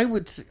 No, I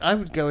would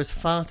go as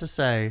far to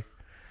say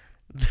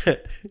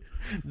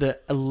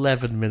that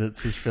 11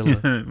 minutes is filler.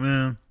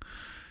 Well,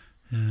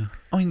 yeah.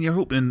 I mean, you're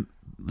hoping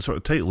the sort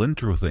of title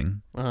intro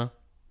thing,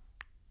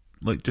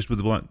 like just with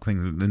the black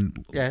thing. Then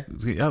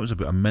that was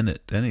about a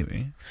minute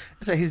anyway.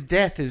 So his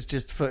death is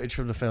just footage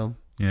from the film.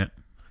 Yeah.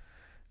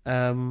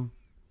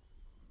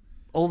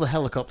 All the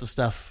helicopter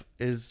stuff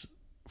is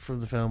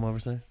from the film,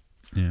 obviously.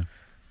 Yeah.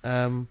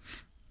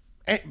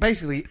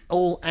 Basically,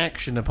 all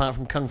action apart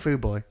from Kung Fu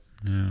Boy.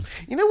 Yeah.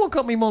 You know what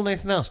got me more than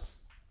anything else?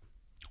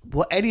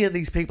 Were any of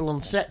these people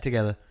on set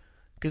together?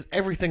 Because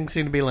everything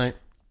seemed to be like,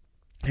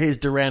 here's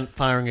Durant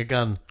firing a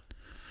gun.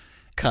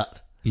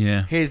 Cut.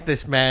 Yeah. Here's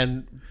this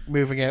man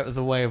moving out of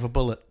the way of a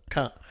bullet.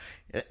 Cut.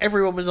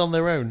 Everyone was on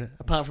their own,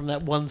 apart from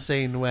that one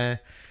scene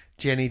where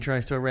Jenny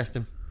tries to arrest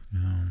him.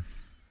 Yeah.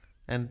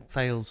 And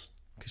fails,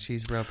 because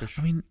she's rubbish.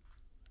 I mean,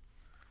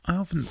 I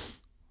often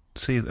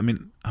say,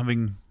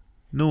 having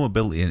no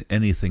ability in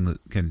anything that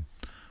can,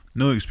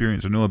 no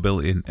experience or no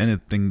ability in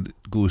anything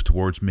that goes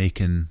towards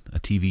making a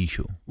TV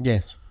show.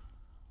 Yes.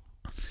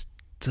 I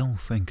still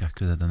think I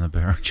could have done a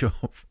better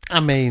job. I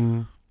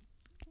mean,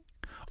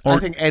 I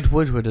think Ed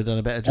Wood would have done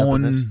a better job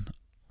on this.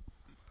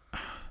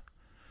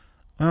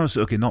 Well,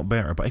 okay, not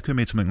better, but I could have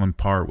made something on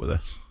par with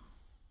this.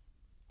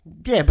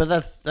 Yeah, but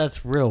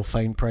that's real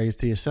faint praise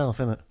to yourself,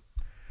 isn't it?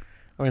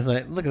 I was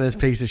like, look at this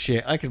piece of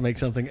shit. I could make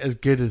something as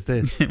good as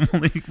this.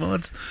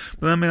 But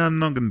I mean, I'm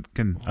not going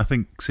to. I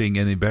think saying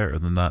any better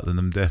than that, then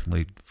I'm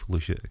definitely full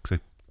of shit, because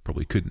I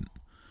probably couldn't.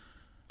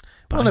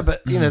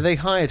 But you know, they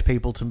hired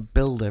people to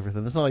build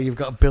everything. It's not like you've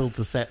got to build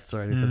the sets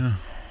or anything. Yeah.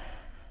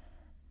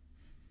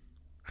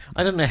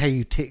 I don't know how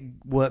you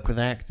work with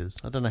actors.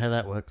 I don't know how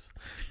that works.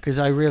 Because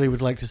I really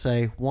would like to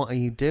say, what are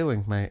you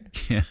doing,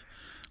 mate? Yeah.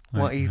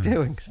 What are you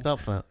doing?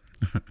 Stop that.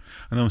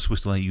 I know I'm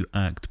supposed to let you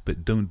act,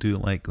 but don't do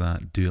it like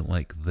that. Do it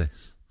like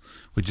this.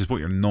 Which is what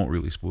you're not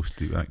really supposed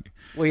to do.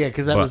 Well, yeah,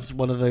 because that was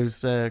one of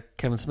those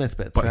Kevin Smith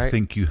bits, but right? I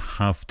think you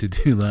have to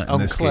do that in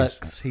this Clerks,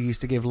 case. he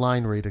used to give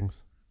line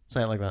readings.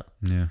 Say it like that.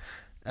 Yeah.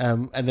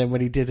 And then when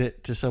he did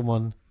it to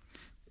someone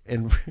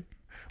in,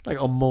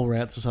 like on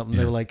Mallrats or something,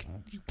 they were like,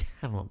 "You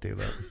cannot do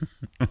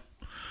that."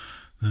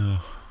 No.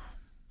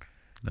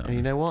 And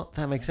you know what?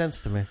 That makes sense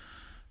to me.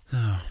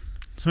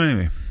 So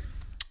anyway,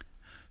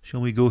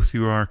 shall we go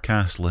through our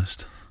cast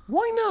list?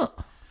 Why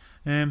not?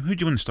 Who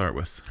do you want to start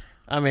with?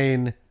 I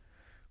mean,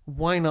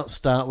 why not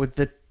start with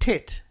the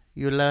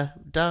titular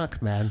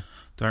Darkman?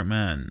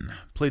 Darkman,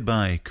 played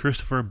by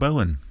Christopher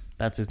Bowen.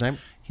 That's his name.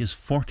 He has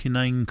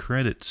 49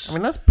 credits. I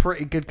mean, that's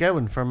pretty good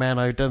going for a man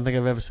I don't think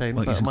I've ever seen.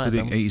 Well, but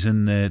he's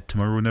in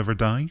Tomorrow Never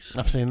Dies.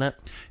 I've seen that.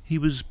 He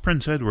was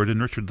Prince Edward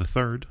in Richard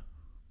III.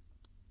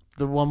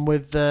 The one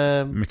with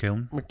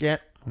McKellen. Yeah.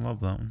 I love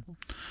that one.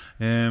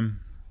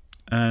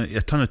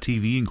 A ton of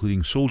TV,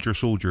 including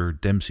Soldier,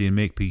 Dempsey and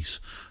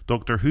Makepeace,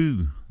 Doctor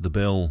Who, The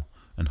Bill,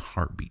 and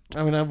Heartbeat.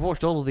 I mean, I've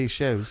watched all of these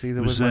shows,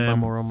 either with my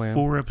mum or on my own.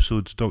 4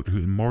 episodes of Doctor Who.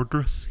 In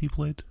Mordred, he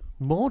played.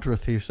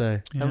 Mordred, you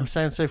say? Yeah. That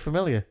sounds so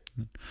familiar.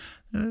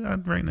 A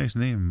very nice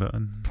name, but I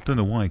don't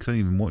know why, because I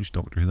didn't even watch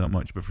Doctor Who that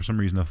much, but for some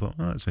reason I thought,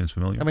 that sounds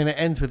familiar. I mean, it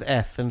ends with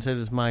F, and so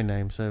does my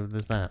name, so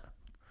there's that.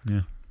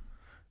 Yeah.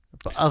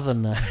 But other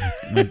than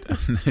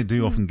that... I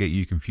do often get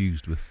you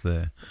confused with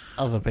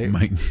other people.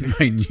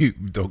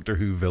 minute Doctor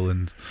Who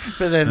villains.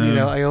 But then,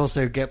 I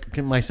also get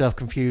myself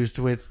confused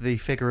with the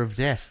figure of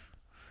death.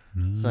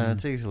 So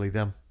it's easily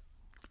done.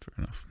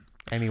 Fair enough.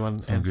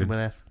 Anyone ends with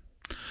F.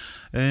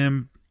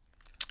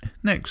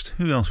 Next,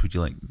 who else would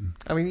you like?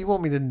 I mean, you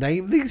want me to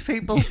name these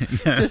people?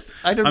 Yeah.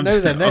 I don't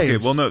know their names. Okay,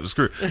 well, no,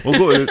 screw it. We'll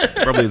go to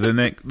probably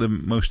the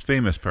most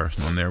famous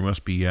person on there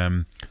must be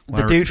the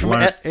dude from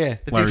Law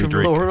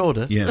and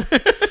Order. Yeah.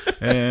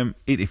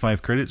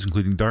 85 credits,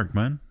 including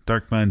Darkman,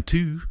 Darkman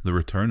 2, The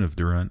Return of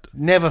Durant.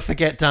 Never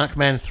forget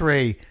Darkman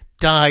 3.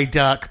 Die,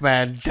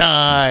 Darkman,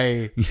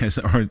 die. Yes,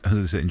 or as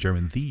I said in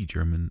German, the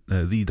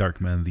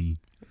Darkman, the.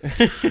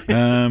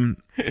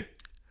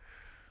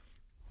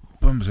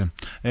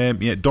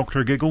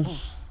 Dr.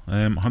 Giggles,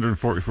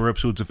 144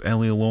 episodes of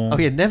Ellie Long. Oh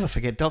yeah, never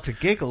forget Dr.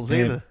 Giggles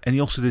either. And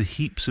he also did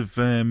heaps of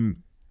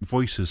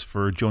voices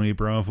for Johnny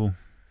Bravo.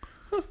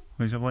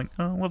 Which I'm like,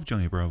 I love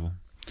Johnny Bravo.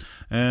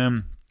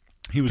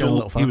 He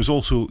was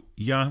also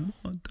Johnny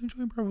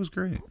Bravo was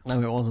great.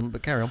 No, it wasn't,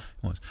 but carry on.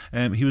 It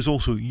was. He was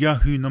also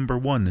Yahoo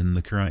 #1 in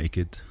The Karate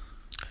Kid.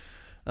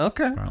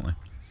 Okay. Apparently.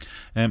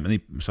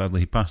 And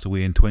sadly he passed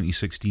away in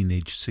 2016,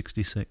 aged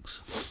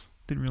 66.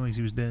 Didn't realise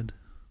he was dead.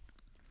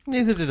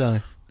 Neither did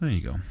I. There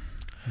you go.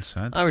 That's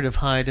sad. I would have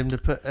hired him to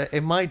put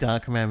in my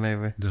Darkman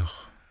movie.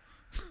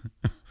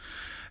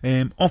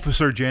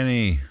 Officer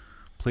Jenny,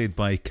 played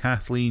by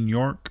Kathleen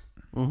York.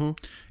 Mm-hmm.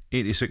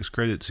 86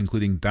 credits,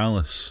 including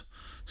Dallas,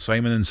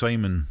 Simon and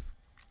Simon,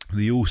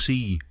 The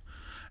OC.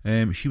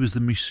 She was the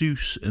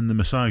masseuse in the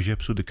Massage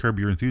episode of Curb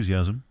Your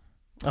Enthusiasm.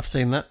 I've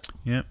seen that.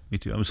 Yeah, me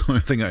too. That was the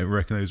only thing I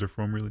recognise her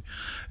from, really.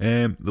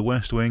 The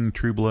West Wing,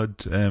 True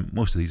Blood.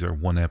 Most of these are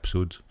one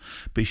episode.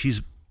 But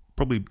she's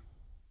probably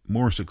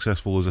more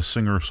successful as a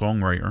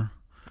singer-songwriter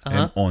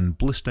on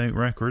Blissed Out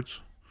Records.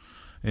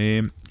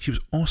 She was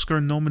Oscar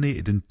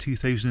nominated in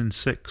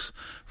 2006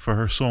 for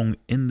her song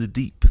In the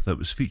Deep that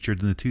was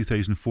featured in the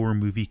 2004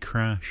 movie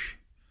Crash.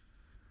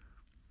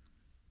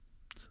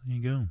 So there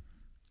you go.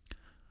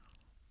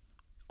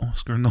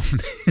 Oscar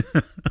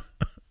nominated.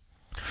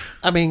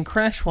 I mean,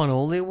 Crash won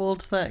all the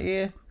awards that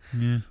year.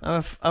 Yeah.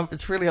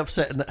 It's really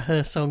upsetting that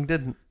her song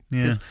didn't.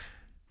 Yeah.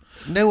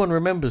 No one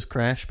remembers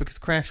Crash because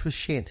Crash was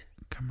shit.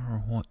 I can't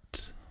remember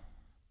what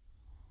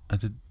I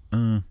did.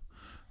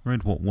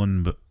 Read what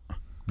one, but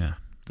yeah,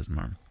 doesn't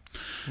matter.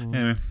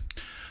 Anyway,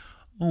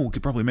 we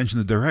could probably mention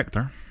the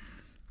director.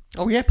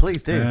 Oh yeah,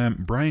 please do.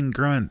 Brian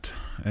Grant.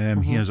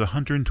 He has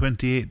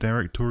 128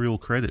 directorial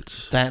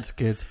credits. That's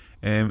good.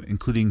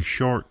 Including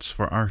shorts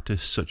for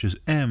artists such as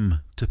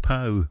M,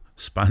 T'Pau,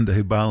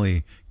 Spandau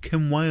Ballet,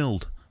 Kim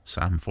Wilde,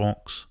 Sam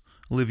Fox,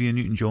 Olivia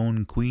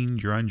Newton-John, Queen,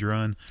 Duran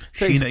Duran.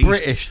 So he's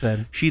British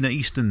then? Sheena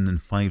Easton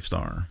and 5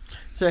 Star.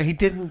 So he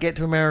didn't get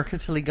to America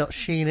till he got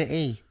Sheena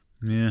E.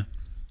 Yeah.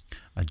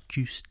 A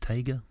juice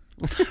tiger.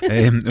 I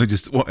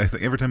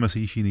think every time I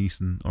see Sheena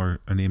Easton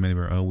or her name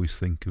anywhere, I always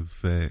think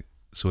of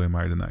So I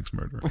Married an Axe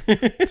Murderer.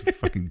 It's the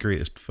fucking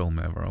greatest film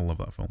ever. I love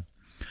that film.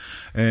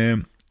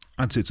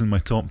 I'd say it's in my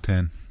top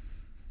 10,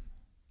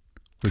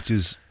 which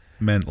is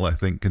mental, I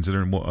think,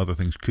 considering what other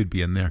things could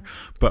be in there.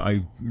 But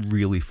I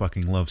really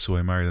fucking love So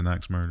I Married an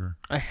Axe Murderer.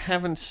 I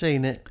haven't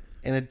seen it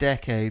in a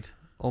decade,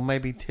 or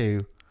maybe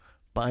 2,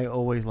 but I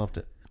always loved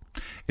it.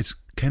 It's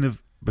kind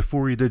of,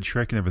 before he did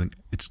Shrek and everything,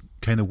 it's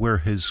kind of where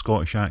his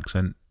Scottish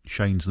accent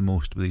shines the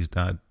most with his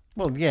dad.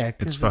 Well, yeah,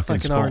 because it's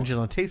like an orange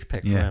on a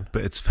toothpick, yeah, man.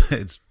 But it's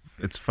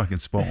fucking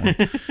spot on.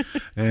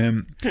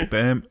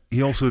 But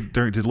he also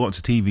directed lots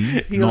of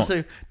TV. He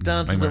also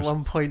dances at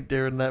one point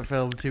during that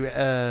film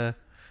to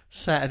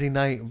Saturday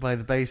Night by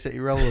the Bay City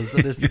Rollers,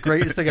 and it's the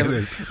greatest thing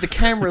ever. The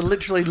camera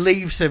literally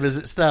leaves him as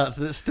it starts,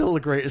 and it's still the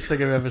greatest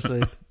thing I've ever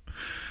seen.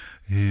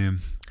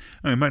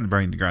 Martin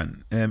Brian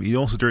Grant. He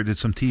also directed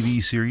some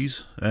TV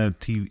series,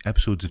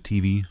 episodes of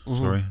TV.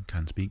 Sorry, I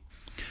can't speak.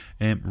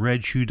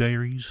 Red Shoe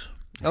Diaries.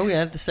 Oh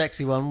yeah, the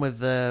sexy one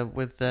with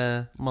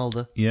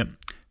Mulder. Yep.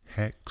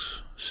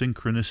 Hex,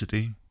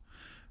 Synchronicity.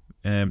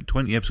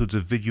 20 episodes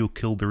of Video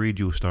Killed the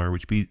Radio Star,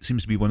 which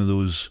seems to be one of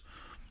those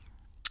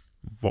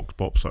vox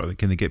pops that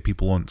kind of get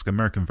people on. It's an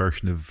American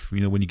version of,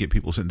 when you get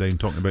people sitting down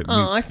talking about...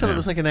 I thought it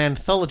was like an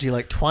anthology,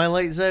 like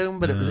Twilight Zone,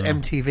 but it was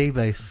MTV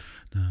based.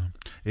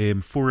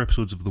 No. 4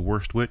 episodes of The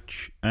Worst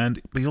Witch,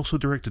 and he also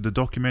directed a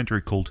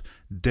documentary called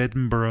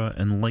Dedinburgh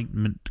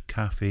Enlightenment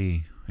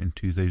Cafe in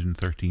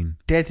 2013.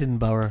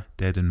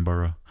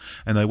 Dedinburgh.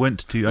 And I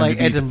went to IMDb like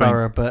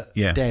Edinburgh, but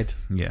dead.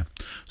 Yeah.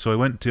 So I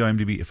went to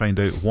IMDb to find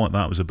out what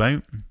that was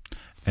about,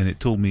 and it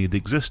told me it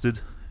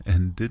existed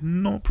and did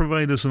not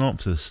provide a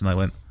synopsis. And I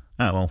went,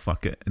 well,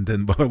 fuck it, and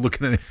didn't bother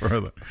looking any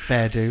further.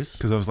 Fair dues.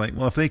 Because I was like,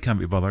 well, if they can't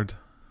be bothered.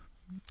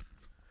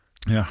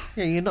 Yeah.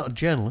 Yeah, you're not a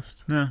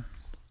journalist. No.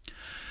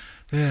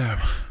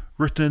 Yeah.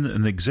 Written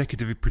and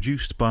executively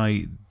produced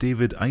by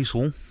David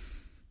Eisel.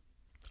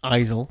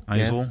 Eisel,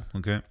 yes.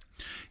 Okay.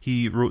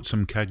 He wrote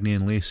some Cagney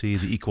and Lacey,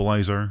 The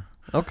Equalizer.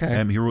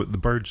 Okay. He wrote The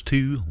Birds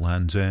 2,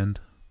 Land's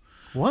End.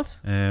 What?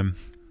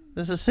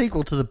 There's a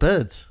sequel to The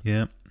Birds.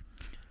 Yeah.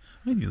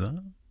 I knew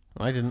that.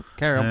 I didn't.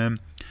 Carry on.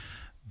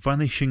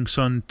 Vanishing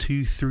Son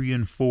 2, 3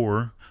 and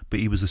 4, but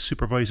he was a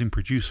supervising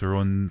producer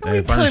on How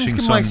many Vanishing times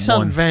can Son my son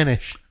 1.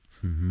 vanish?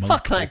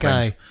 Fuck that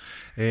guy.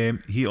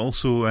 He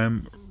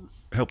also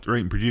helped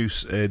write and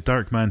produce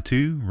Darkman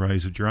 2,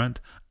 Rise of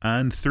Durant,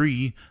 and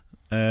 3,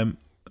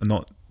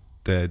 not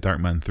the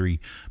Darkman 3,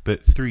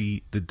 but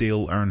 3, the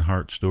Dale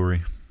Earnhardt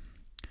story.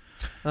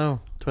 Oh,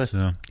 twist.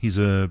 So he was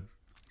a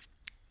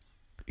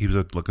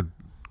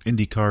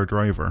IndyCar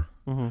driver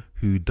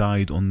who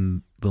died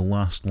on the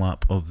last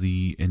lap of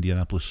the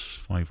Indianapolis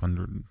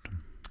 500.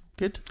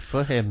 Good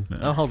for him. No.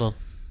 Oh, hold on.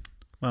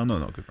 Well, no,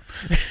 not good for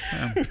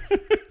him.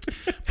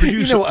 Producer,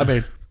 you know what I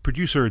mean.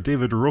 Producer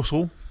David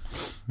Russell.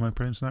 Am I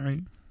pronouncing that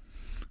right?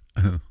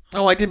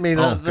 Oh, I didn't mean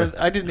that. Okay.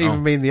 I didn't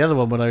even mean the other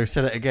one when I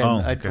said it again.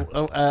 Okay.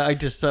 I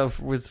just sort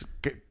of was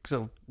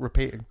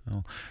repeating.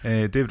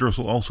 David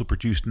Russell also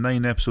produced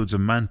 9 episodes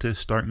of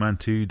Mantis, Darkman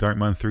 2,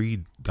 Darkman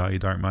 3,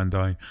 Darkman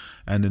Die,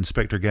 and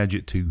Inspector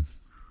Gadget 2.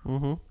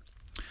 Mm-hmm.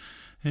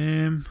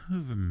 Who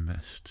have we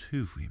missed?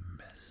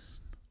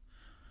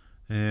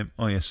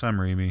 Sam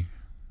Raimi,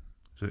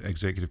 the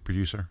executive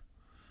producer.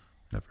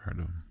 Never heard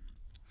of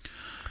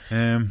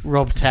him.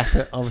 Rob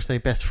Tappert, obviously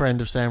best friend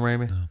of Sam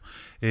Raimi.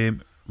 No.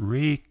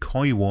 Ray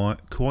Koiwai,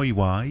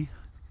 Koiwai.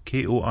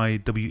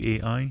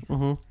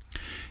 Mm-hmm.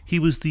 He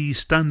was the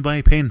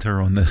standby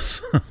painter on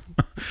this.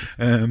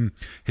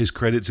 His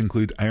credits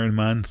include Iron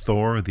Man,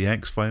 Thor, The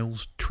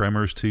X-Files,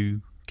 Tremors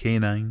 2,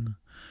 K9,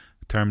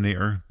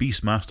 Terminator,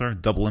 Beastmaster,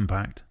 Double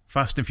Impact,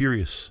 Fast and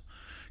Furious,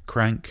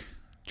 Crank,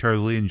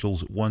 Charlie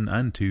Angels 1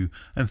 and 2,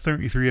 and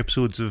 33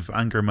 episodes of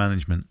Anger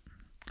Management.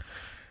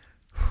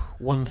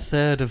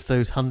 1/3 of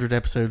those 100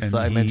 episodes that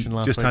I mentioned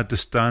last week. Just had to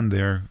stand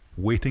there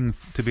waiting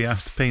to be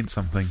asked to paint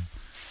something.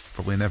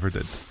 Probably never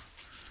did.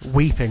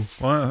 Weeping.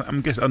 Well, I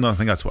think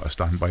that's what a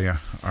standby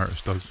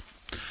artist does.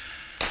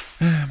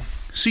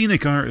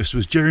 Scenic artist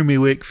was Jeremy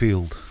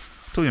Wakefield.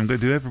 I told you I'm going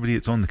to do everybody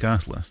that's on the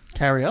cast list.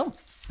 Carry on.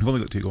 I've only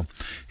got 2 to go.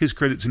 His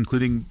credits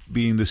including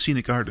being the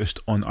scenic artist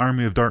on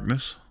Army of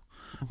Darkness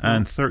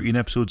and 13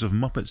 episodes of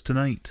Muppets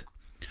Tonight.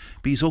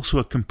 But he's also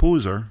a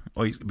composer.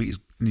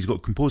 He's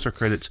got composer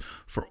credits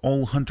for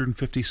all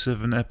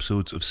 157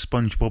 episodes of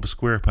SpongeBob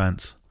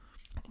SquarePants.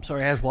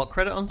 Sorry, I had what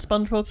credit on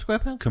SpongeBob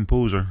SquarePants?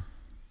 Composer.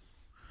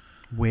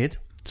 Weird.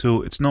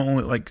 So it's not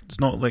like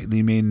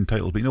the main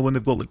title, but when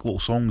they've got like little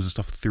songs and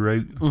stuff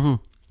throughout.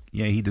 Mm-hmm.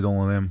 Yeah, he did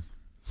all of them.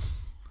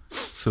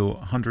 So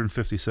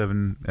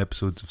 157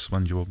 episodes of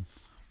SpongeBob.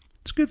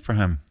 It's good for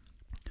him.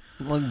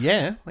 Well,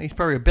 yeah, he's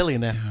probably a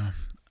billionaire. Yeah.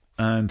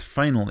 And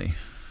finally,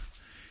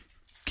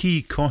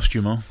 key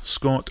costumer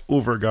Scott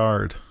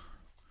Overgaard.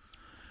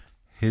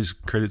 His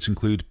credits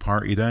include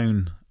Party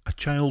Down, A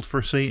Child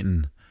for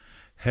Satan,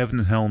 Heaven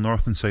and Hell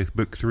North and South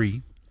Book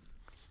 3,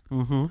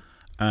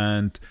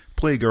 and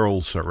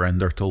Playgirl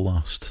Surrender to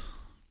Lust.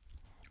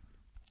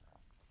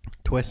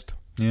 Twist.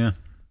 Yeah.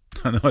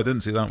 I know, I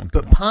didn't see that one.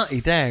 But Party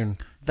Down,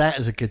 that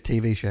is a good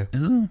TV show.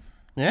 Is it?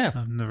 Yeah.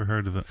 I've never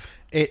heard of it.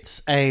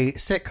 It's a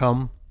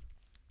sitcom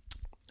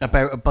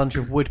about a bunch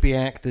of would-be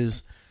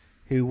actors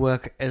who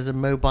work as a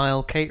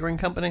mobile catering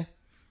company.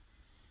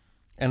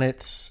 And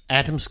it's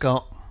Adam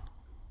Scott,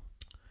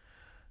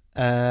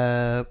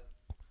 Ken,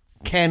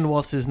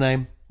 what's his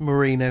name?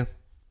 Marino.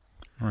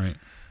 Right.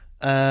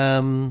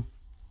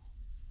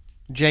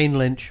 Jane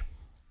Lynch.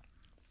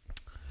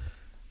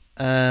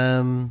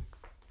 Her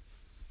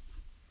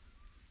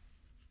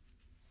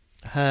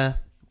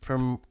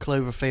from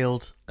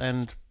Cloverfield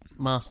and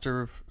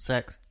Master of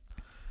Sex.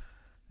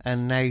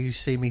 And Now You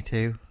See Me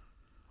Too.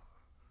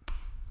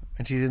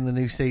 And she's in the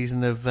new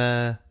season of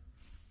the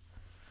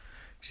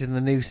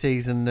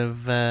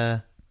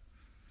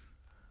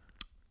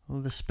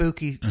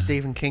spooky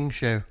Stephen King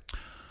show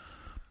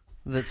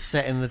that's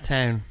set in the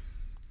town.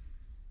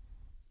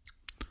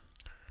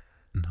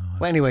 No.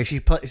 Well, anyway,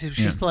 she's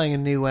playing a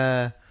new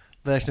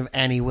version of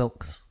Annie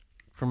Wilkes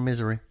from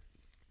Misery.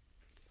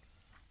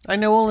 I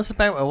know all this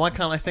about her. Why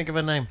can't I think of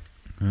her name?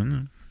 I don't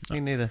know. Me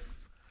neither.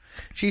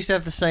 She used to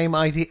have the same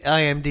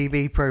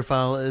IMDb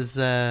profile as...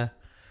 I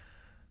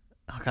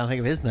can't think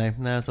of his name.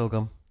 No, it's all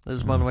gone.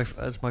 It was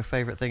that's my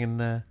favourite thing in...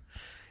 you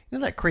know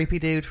that creepy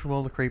dude from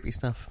all the creepy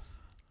stuff?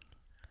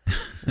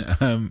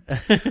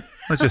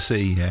 Let's just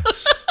say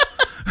yes.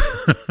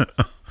 I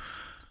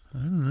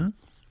don't know.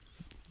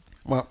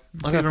 Well,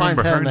 I'm going to find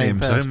her name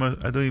so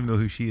first. I don't even know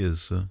who she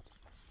is. So.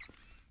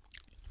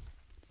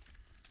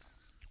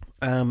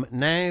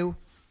 Now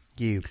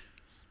you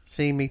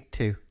see me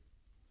too.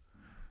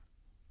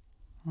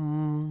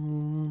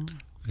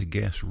 I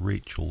guess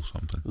Rachel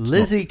something.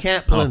 Lizzie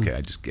Kaplan. Okay,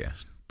 I just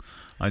guessed.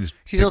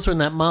 She's also in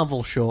that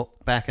Marvel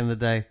short back in the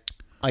day.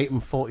 Item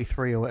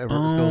 43 or whatever it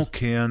was called.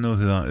 Okay, I know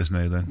who that is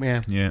now then.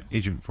 Yeah. Yeah,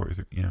 Agent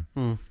 43, yeah.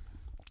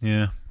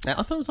 Yeah. I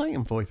thought it was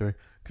Item 43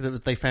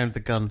 because they found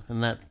the gun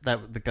and that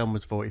the gun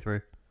was 43.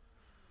 You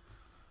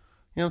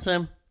know what I'm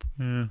saying?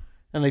 Yeah.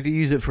 And they do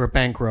use it for a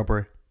bank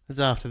robbery. It's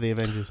after the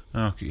Avengers.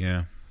 Okay,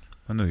 yeah.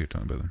 I know you're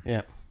talking about them.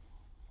 Yeah.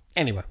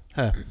 Anyway,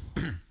 her.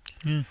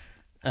 Yeah.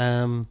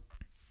 And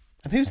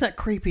who's that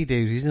creepy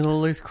dude who's in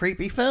all those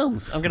creepy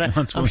films? I'm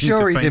I'm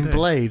sure he's in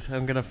Blade.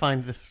 I'm gonna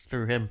find this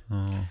through him.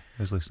 Oh,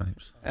 Wesley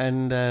Snipes.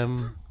 And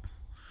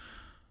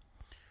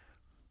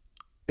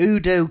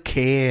Udo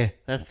Kier.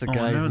 That's the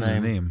guy's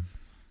name.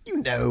 You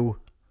know.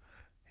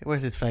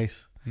 Where's his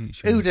face?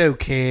 Udo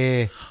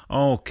Kier.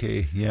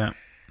 Okay, yeah.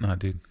 Nah,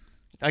 dude.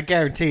 I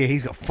guarantee you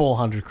he's got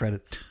 400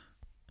 credits.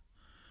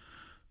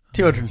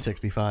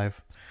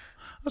 265.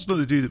 That's not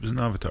the dude that was in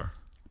Avatar.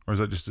 Or is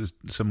that just a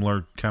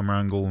similar camera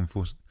angle and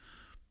force?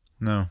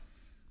 No.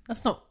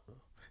 That's not...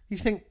 You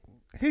think...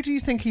 Who do you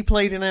think he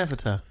played in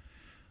Avatar?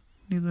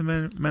 The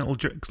mental...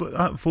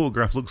 That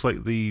photograph looks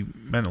like the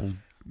mental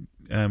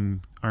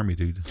army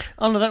dude.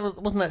 Oh, no,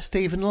 wasn't that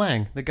Stephen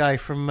Lang? The guy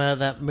from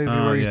that movie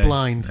where he's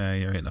blind.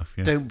 Yeah, right enough,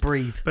 yeah. Don't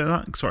Breathe. But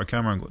that sort of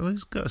camera angle,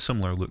 he's got a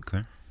similar look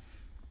there.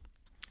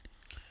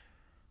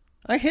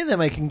 I hear they're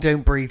making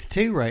Don't Breathe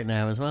 2 right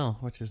now as well,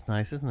 which is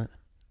nice, isn't it?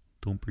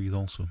 Don't Breathe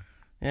also.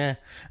 Yeah.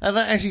 And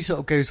that actually sort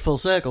of goes full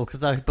circle,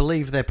 because I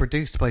believe they're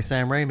produced by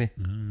Sam Raimi.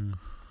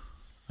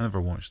 I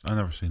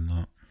never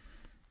seen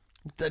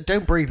that.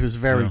 Don't Breathe was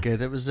very good.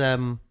 It was,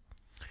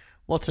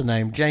 what's her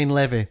name? Jane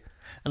Levy.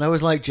 And I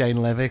always liked Jane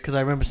Levy, because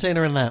I remember seeing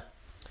her in that.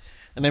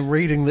 And then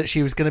reading that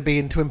she was going to be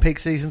in Twin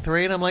Peaks Season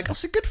 3, and I'm like, oh,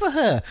 so good for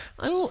her.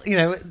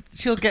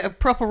 She'll get a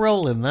proper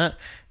role in that.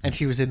 And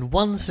she was in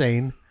one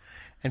scene,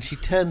 and she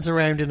turns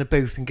around in a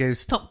booth and goes,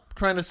 stop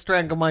trying to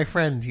strangle my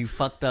friend, you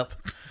fucked up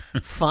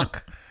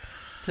fuck.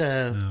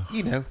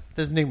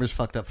 There's numerous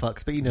fucked up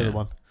fucks, but you know the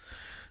one.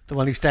 The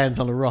one who stands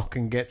on a rock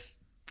and gets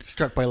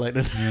struck by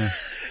lightning.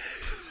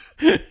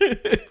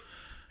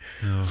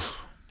 Yeah.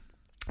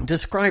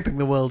 Describing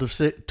the world of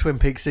Twin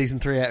Peaks Season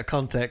 3 out of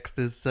context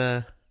is...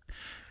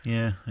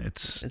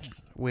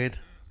 it's weird.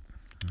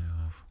 Yeah.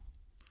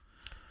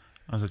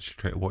 I was actually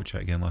trying to watch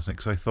it again last night,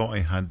 because I thought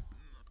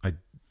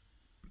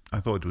I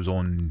thought it was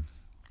on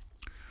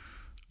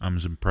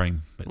Amazon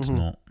Prime, but it's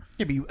not.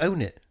 Yeah, but you own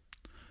it.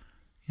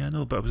 Yeah, I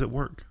know, but I was at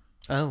work.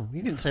 Oh,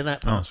 you didn't say that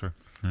part. Oh, sorry.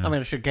 Yeah. I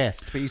mean, I should have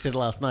guessed, but you said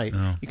last night.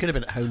 No. You could have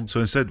been at home. So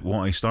instead, what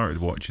I started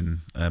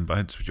watching, but I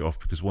had to switch it off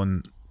because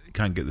one,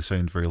 can't get the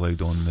sound very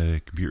loud on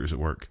the computers at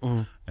work,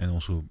 and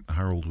also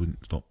Harold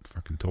wouldn't stop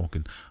fucking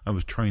talking. I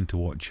was trying to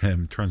watch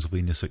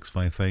Transylvania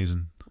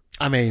 65000.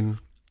 I mean...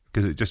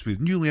 Because it just was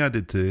newly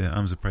added to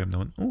Amazon Prime, and I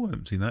went, I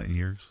haven't seen that in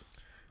years.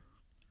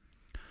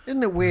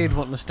 Isn't it weird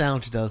what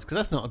nostalgia does? Because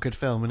that's not a good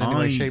film in any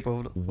way, shape,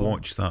 or form. I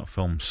watched that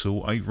film,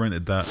 so I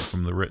rented that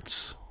from the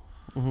Ritz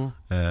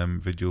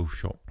video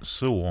shop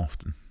so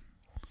often.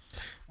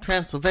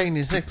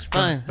 Transylvania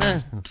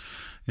 65000.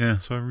 Yeah,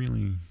 so I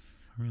really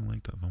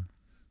liked that film.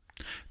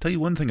 Tell you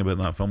one thing about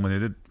that film, when I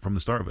did from the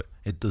start of it,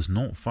 it does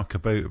not fuck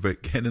about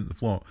getting into the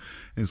plot.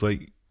 It's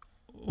like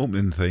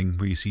opening thing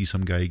where you see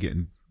some guy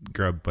getting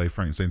grabbed by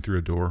Frankenstein through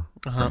a door,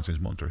 Frankenstein's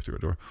monster through a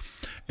door,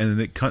 and then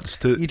it cuts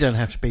to... You don't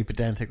have to be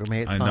pedantic with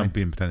me, it's fine. I'm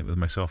being pedantic with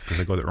myself because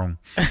I got it wrong.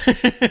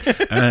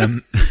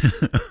 And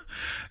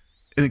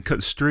it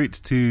cuts straight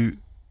to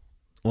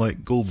like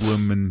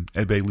Goldblum and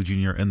Ed Begley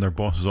Jr. in their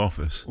boss's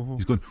office.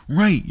 He's going,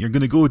 right, you're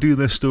going to go do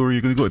this story,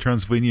 you're going to go to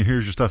Transylvania,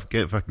 here's your stuff,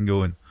 get fucking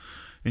going.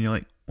 And you're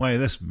like, why,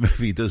 this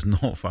movie does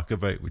not fuck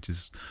about, which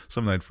is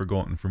something I'd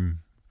forgotten from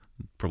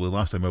probably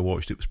last time I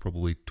watched it was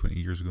probably 20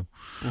 years ago.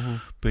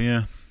 But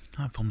yeah,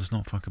 that film does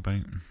not fuck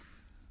about.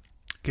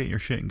 Get your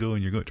shit and go,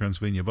 and you're going to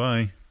Transylvania.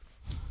 Bye.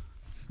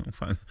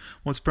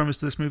 What's the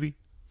premise of this movie?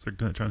 They're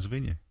going to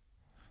Transylvania.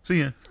 See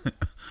ya.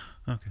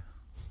 Okay.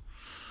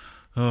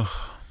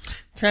 Oh.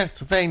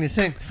 Transylvania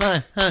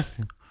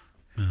 65000.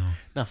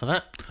 Enough of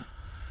that.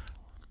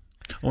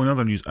 Oh,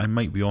 another news. I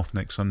might be off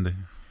next Sunday.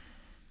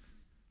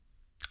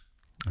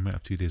 I might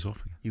have 2 days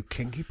off again. You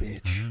kinky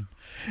bitch.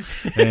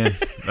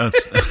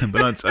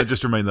 That's. I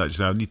just remind that just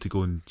now. I need to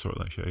go and sort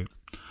that shit out.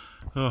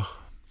 Oh.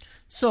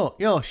 Sort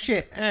your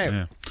shit out.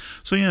 Yeah.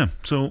 So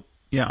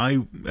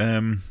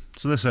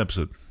this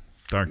episode,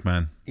 Dark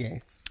Man.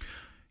 Yes.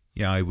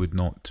 Yeah, I would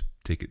not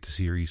take it to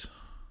series.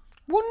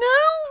 Well,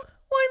 no.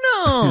 Why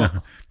No. Yeah,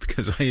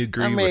 because I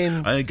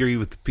agree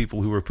with the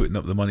people who were putting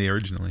up the money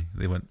originally.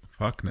 They went,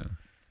 fuck no.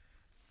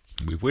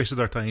 We've wasted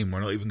our time.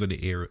 We're not even going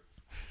to air it.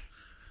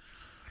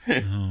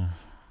 Oh.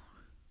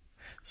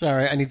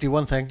 Sorry, I need to do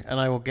one thing, and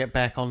I will get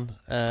back on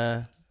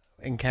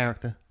in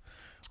character.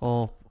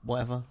 Or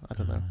whatever. I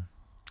don't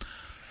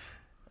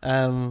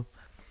know.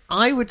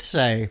 I would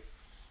say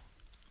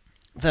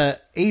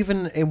that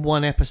even in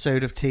one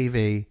episode of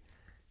TV,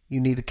 you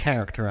need a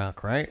character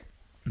arc, right?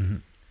 Mm-hmm.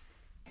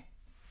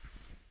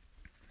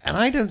 And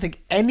I don't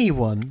think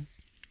anyone...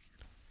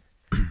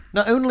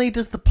 Not only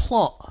does the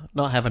plot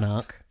not have an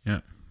arc,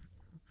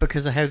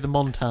 because of how the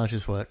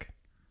montages work.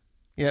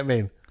 You know what I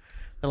mean?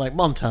 They're like,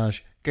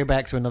 montage, go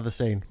back to another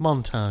scene.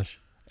 Montage,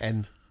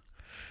 end.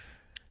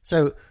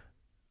 So,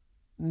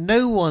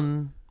 no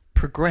one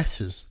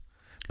progresses.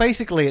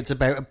 Basically, it's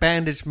about a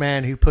bandaged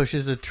man who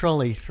pushes a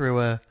trolley through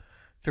a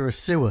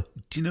sewer.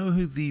 Do you know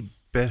who the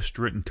best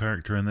written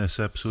character in this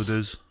episode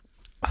is?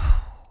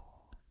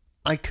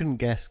 I couldn't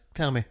guess.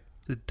 Tell me.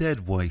 The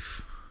dead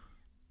wife.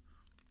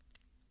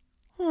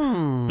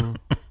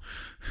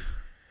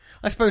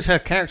 I suppose her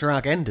character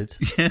arc ended.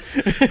 Yeah,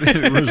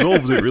 they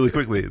resolved it really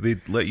quickly. They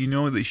let you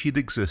know that she'd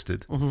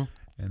existed, and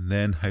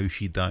then how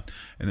she died.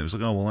 And it was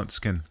like, oh, well, that's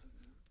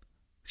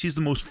she's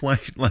the most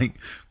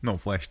not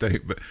fleshed out,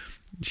 but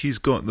she's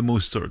got the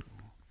most sort of...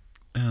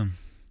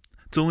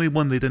 it's the only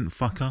one they didn't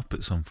fuck up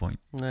at some point.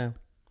 No.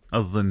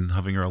 Other than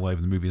having her alive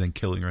in the movie, then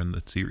killing her in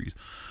the series.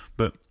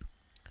 But,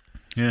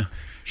 yeah,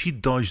 she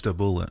dodged a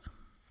bullet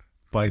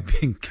by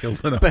being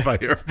killed in a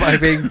fire. By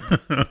being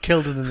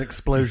killed in an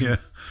explosion.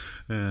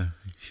 Yeah.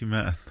 She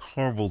met a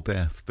horrible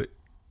death, but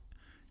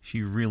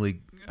she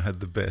really had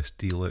the best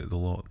deal out of the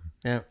lot.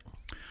 Yeah.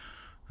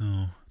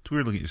 Oh, it's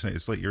weird looking at you saying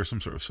it's like you're some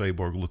sort of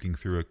cyborg looking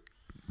through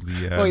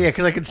oh yeah,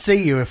 because I could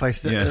see you if I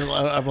sit.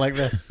 I'm like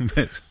this.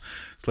 It's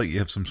like you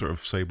have some sort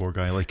of cyborg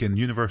guy, like in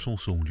Universal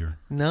Soldier.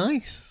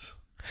 Nice,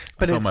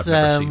 but I've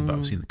never seen, but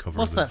I've seen the cover.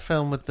 What's that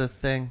film with the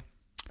thing?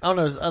 Oh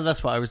no,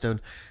 that's what I was doing.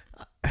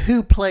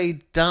 Who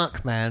played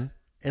Darkman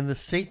in the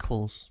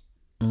sequels?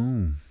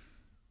 Oh,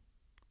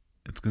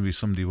 it's going to be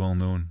somebody well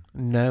known.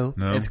 No,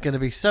 it's going to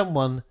be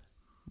someone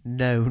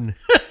known.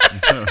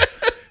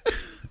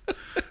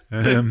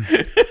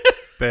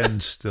 Ben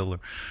Stiller.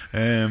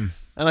 And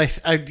I,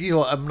 you know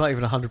what, I'm not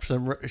even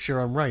 100% sure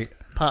I'm right.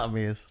 Part of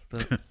me is,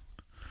 but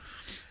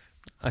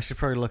I should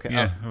probably look it up.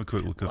 Yeah, have a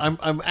quick look up.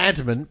 I'm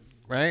adamant,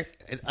 right?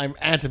 I'm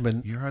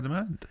adamant. You're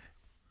adamant?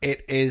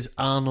 It is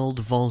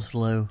Arnold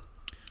Vosloo.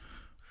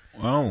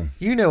 Oh.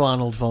 You know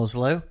Arnold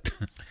Vosloo.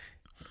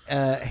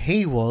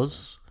 He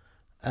was...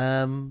 he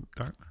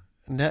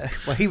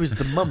was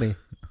the mummy.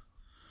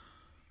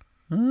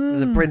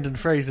 The Brendan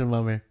Fraser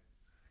mummy.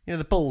 You know,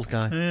 the bald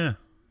guy. Yeah.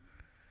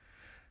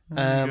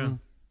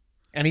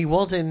 And he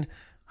was in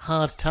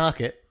Hard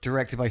Target,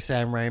 directed by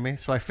Sam Raimi,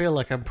 so I feel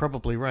like I'm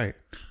probably right.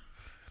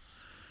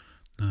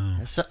 No.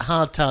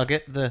 Hard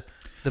Target, the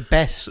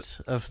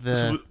best of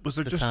the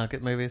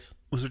Target movies.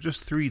 Was there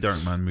just 3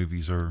 Darkman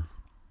movies, or...?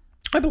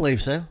 I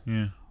believe so.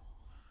 Yeah.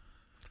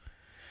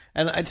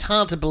 And it's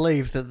hard to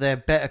believe that they're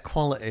better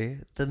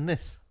quality than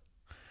this.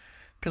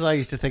 Because I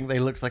used to think they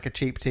looked like a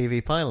cheap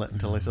TV pilot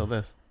until I saw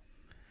this.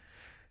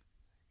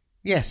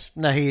 Yes,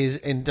 now he is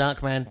in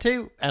Darkman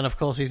 2, and of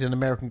course he's in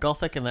American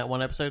Gothic in that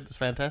one episode that's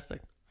fantastic.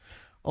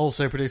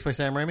 Also produced by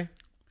Sam Raimi.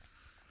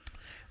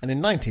 And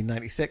in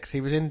 1996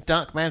 he was in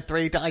Darkman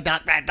 3, Die,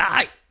 Darkman,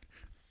 Die!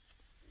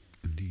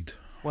 Indeed.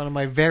 One of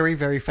my very,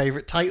 very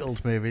favourite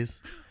titled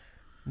movies.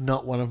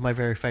 Not one of my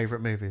very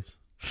favourite movies.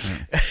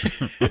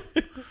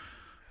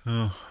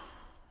 Oh.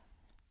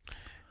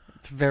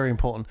 It's very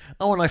important.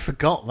 Oh, and I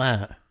forgot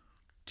that.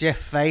 Jeff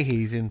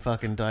Fahey's in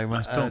fucking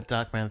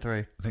Darkman 3.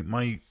 I think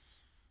my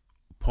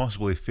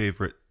possibly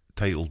favourite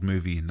titled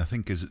movie, and I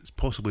think it's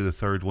possibly the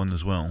third one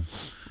as well,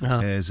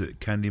 is it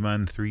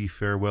Candyman 3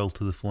 Farewell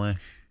to the Flesh.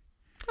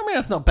 I mean,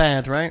 that's not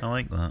bad, right? I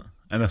like that.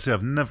 And I say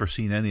I've never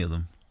seen any of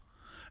them.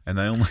 And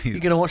I only... You're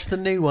going to watch the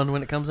new one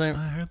when it comes out?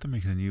 I heard they're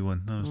making a new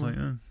one. I was like,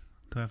 do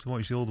I have to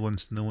watch the old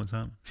ones to know what's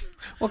happening?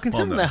 Well,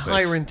 considering they're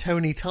hiring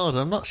Tony Todd,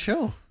 I'm not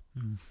sure.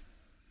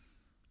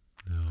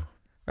 No.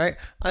 Right?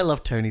 I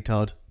love Tony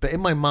Todd, but in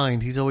my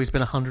mind, he's always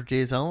been 100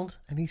 years old,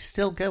 and he's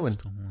still going.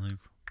 Still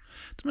alive.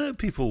 There's many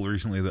people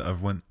recently that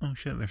have went, oh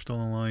shit, they're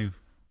still alive.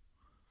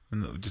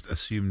 And that just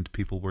assumed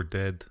people were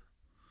dead.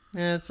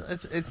 Yeah,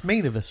 it's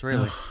mean of us,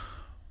 really.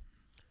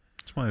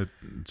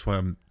 That's why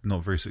I'm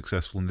not very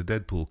successful in the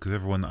Deadpool, because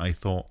everyone that I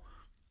thought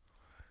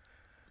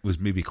was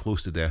maybe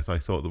close to death, I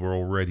thought they were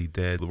already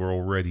dead. They were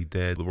already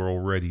dead. They were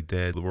already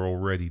dead. They were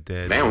already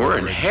dead. Man, we're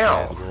in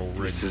hell.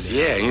 He says,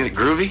 yeah, ain't it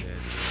groovy?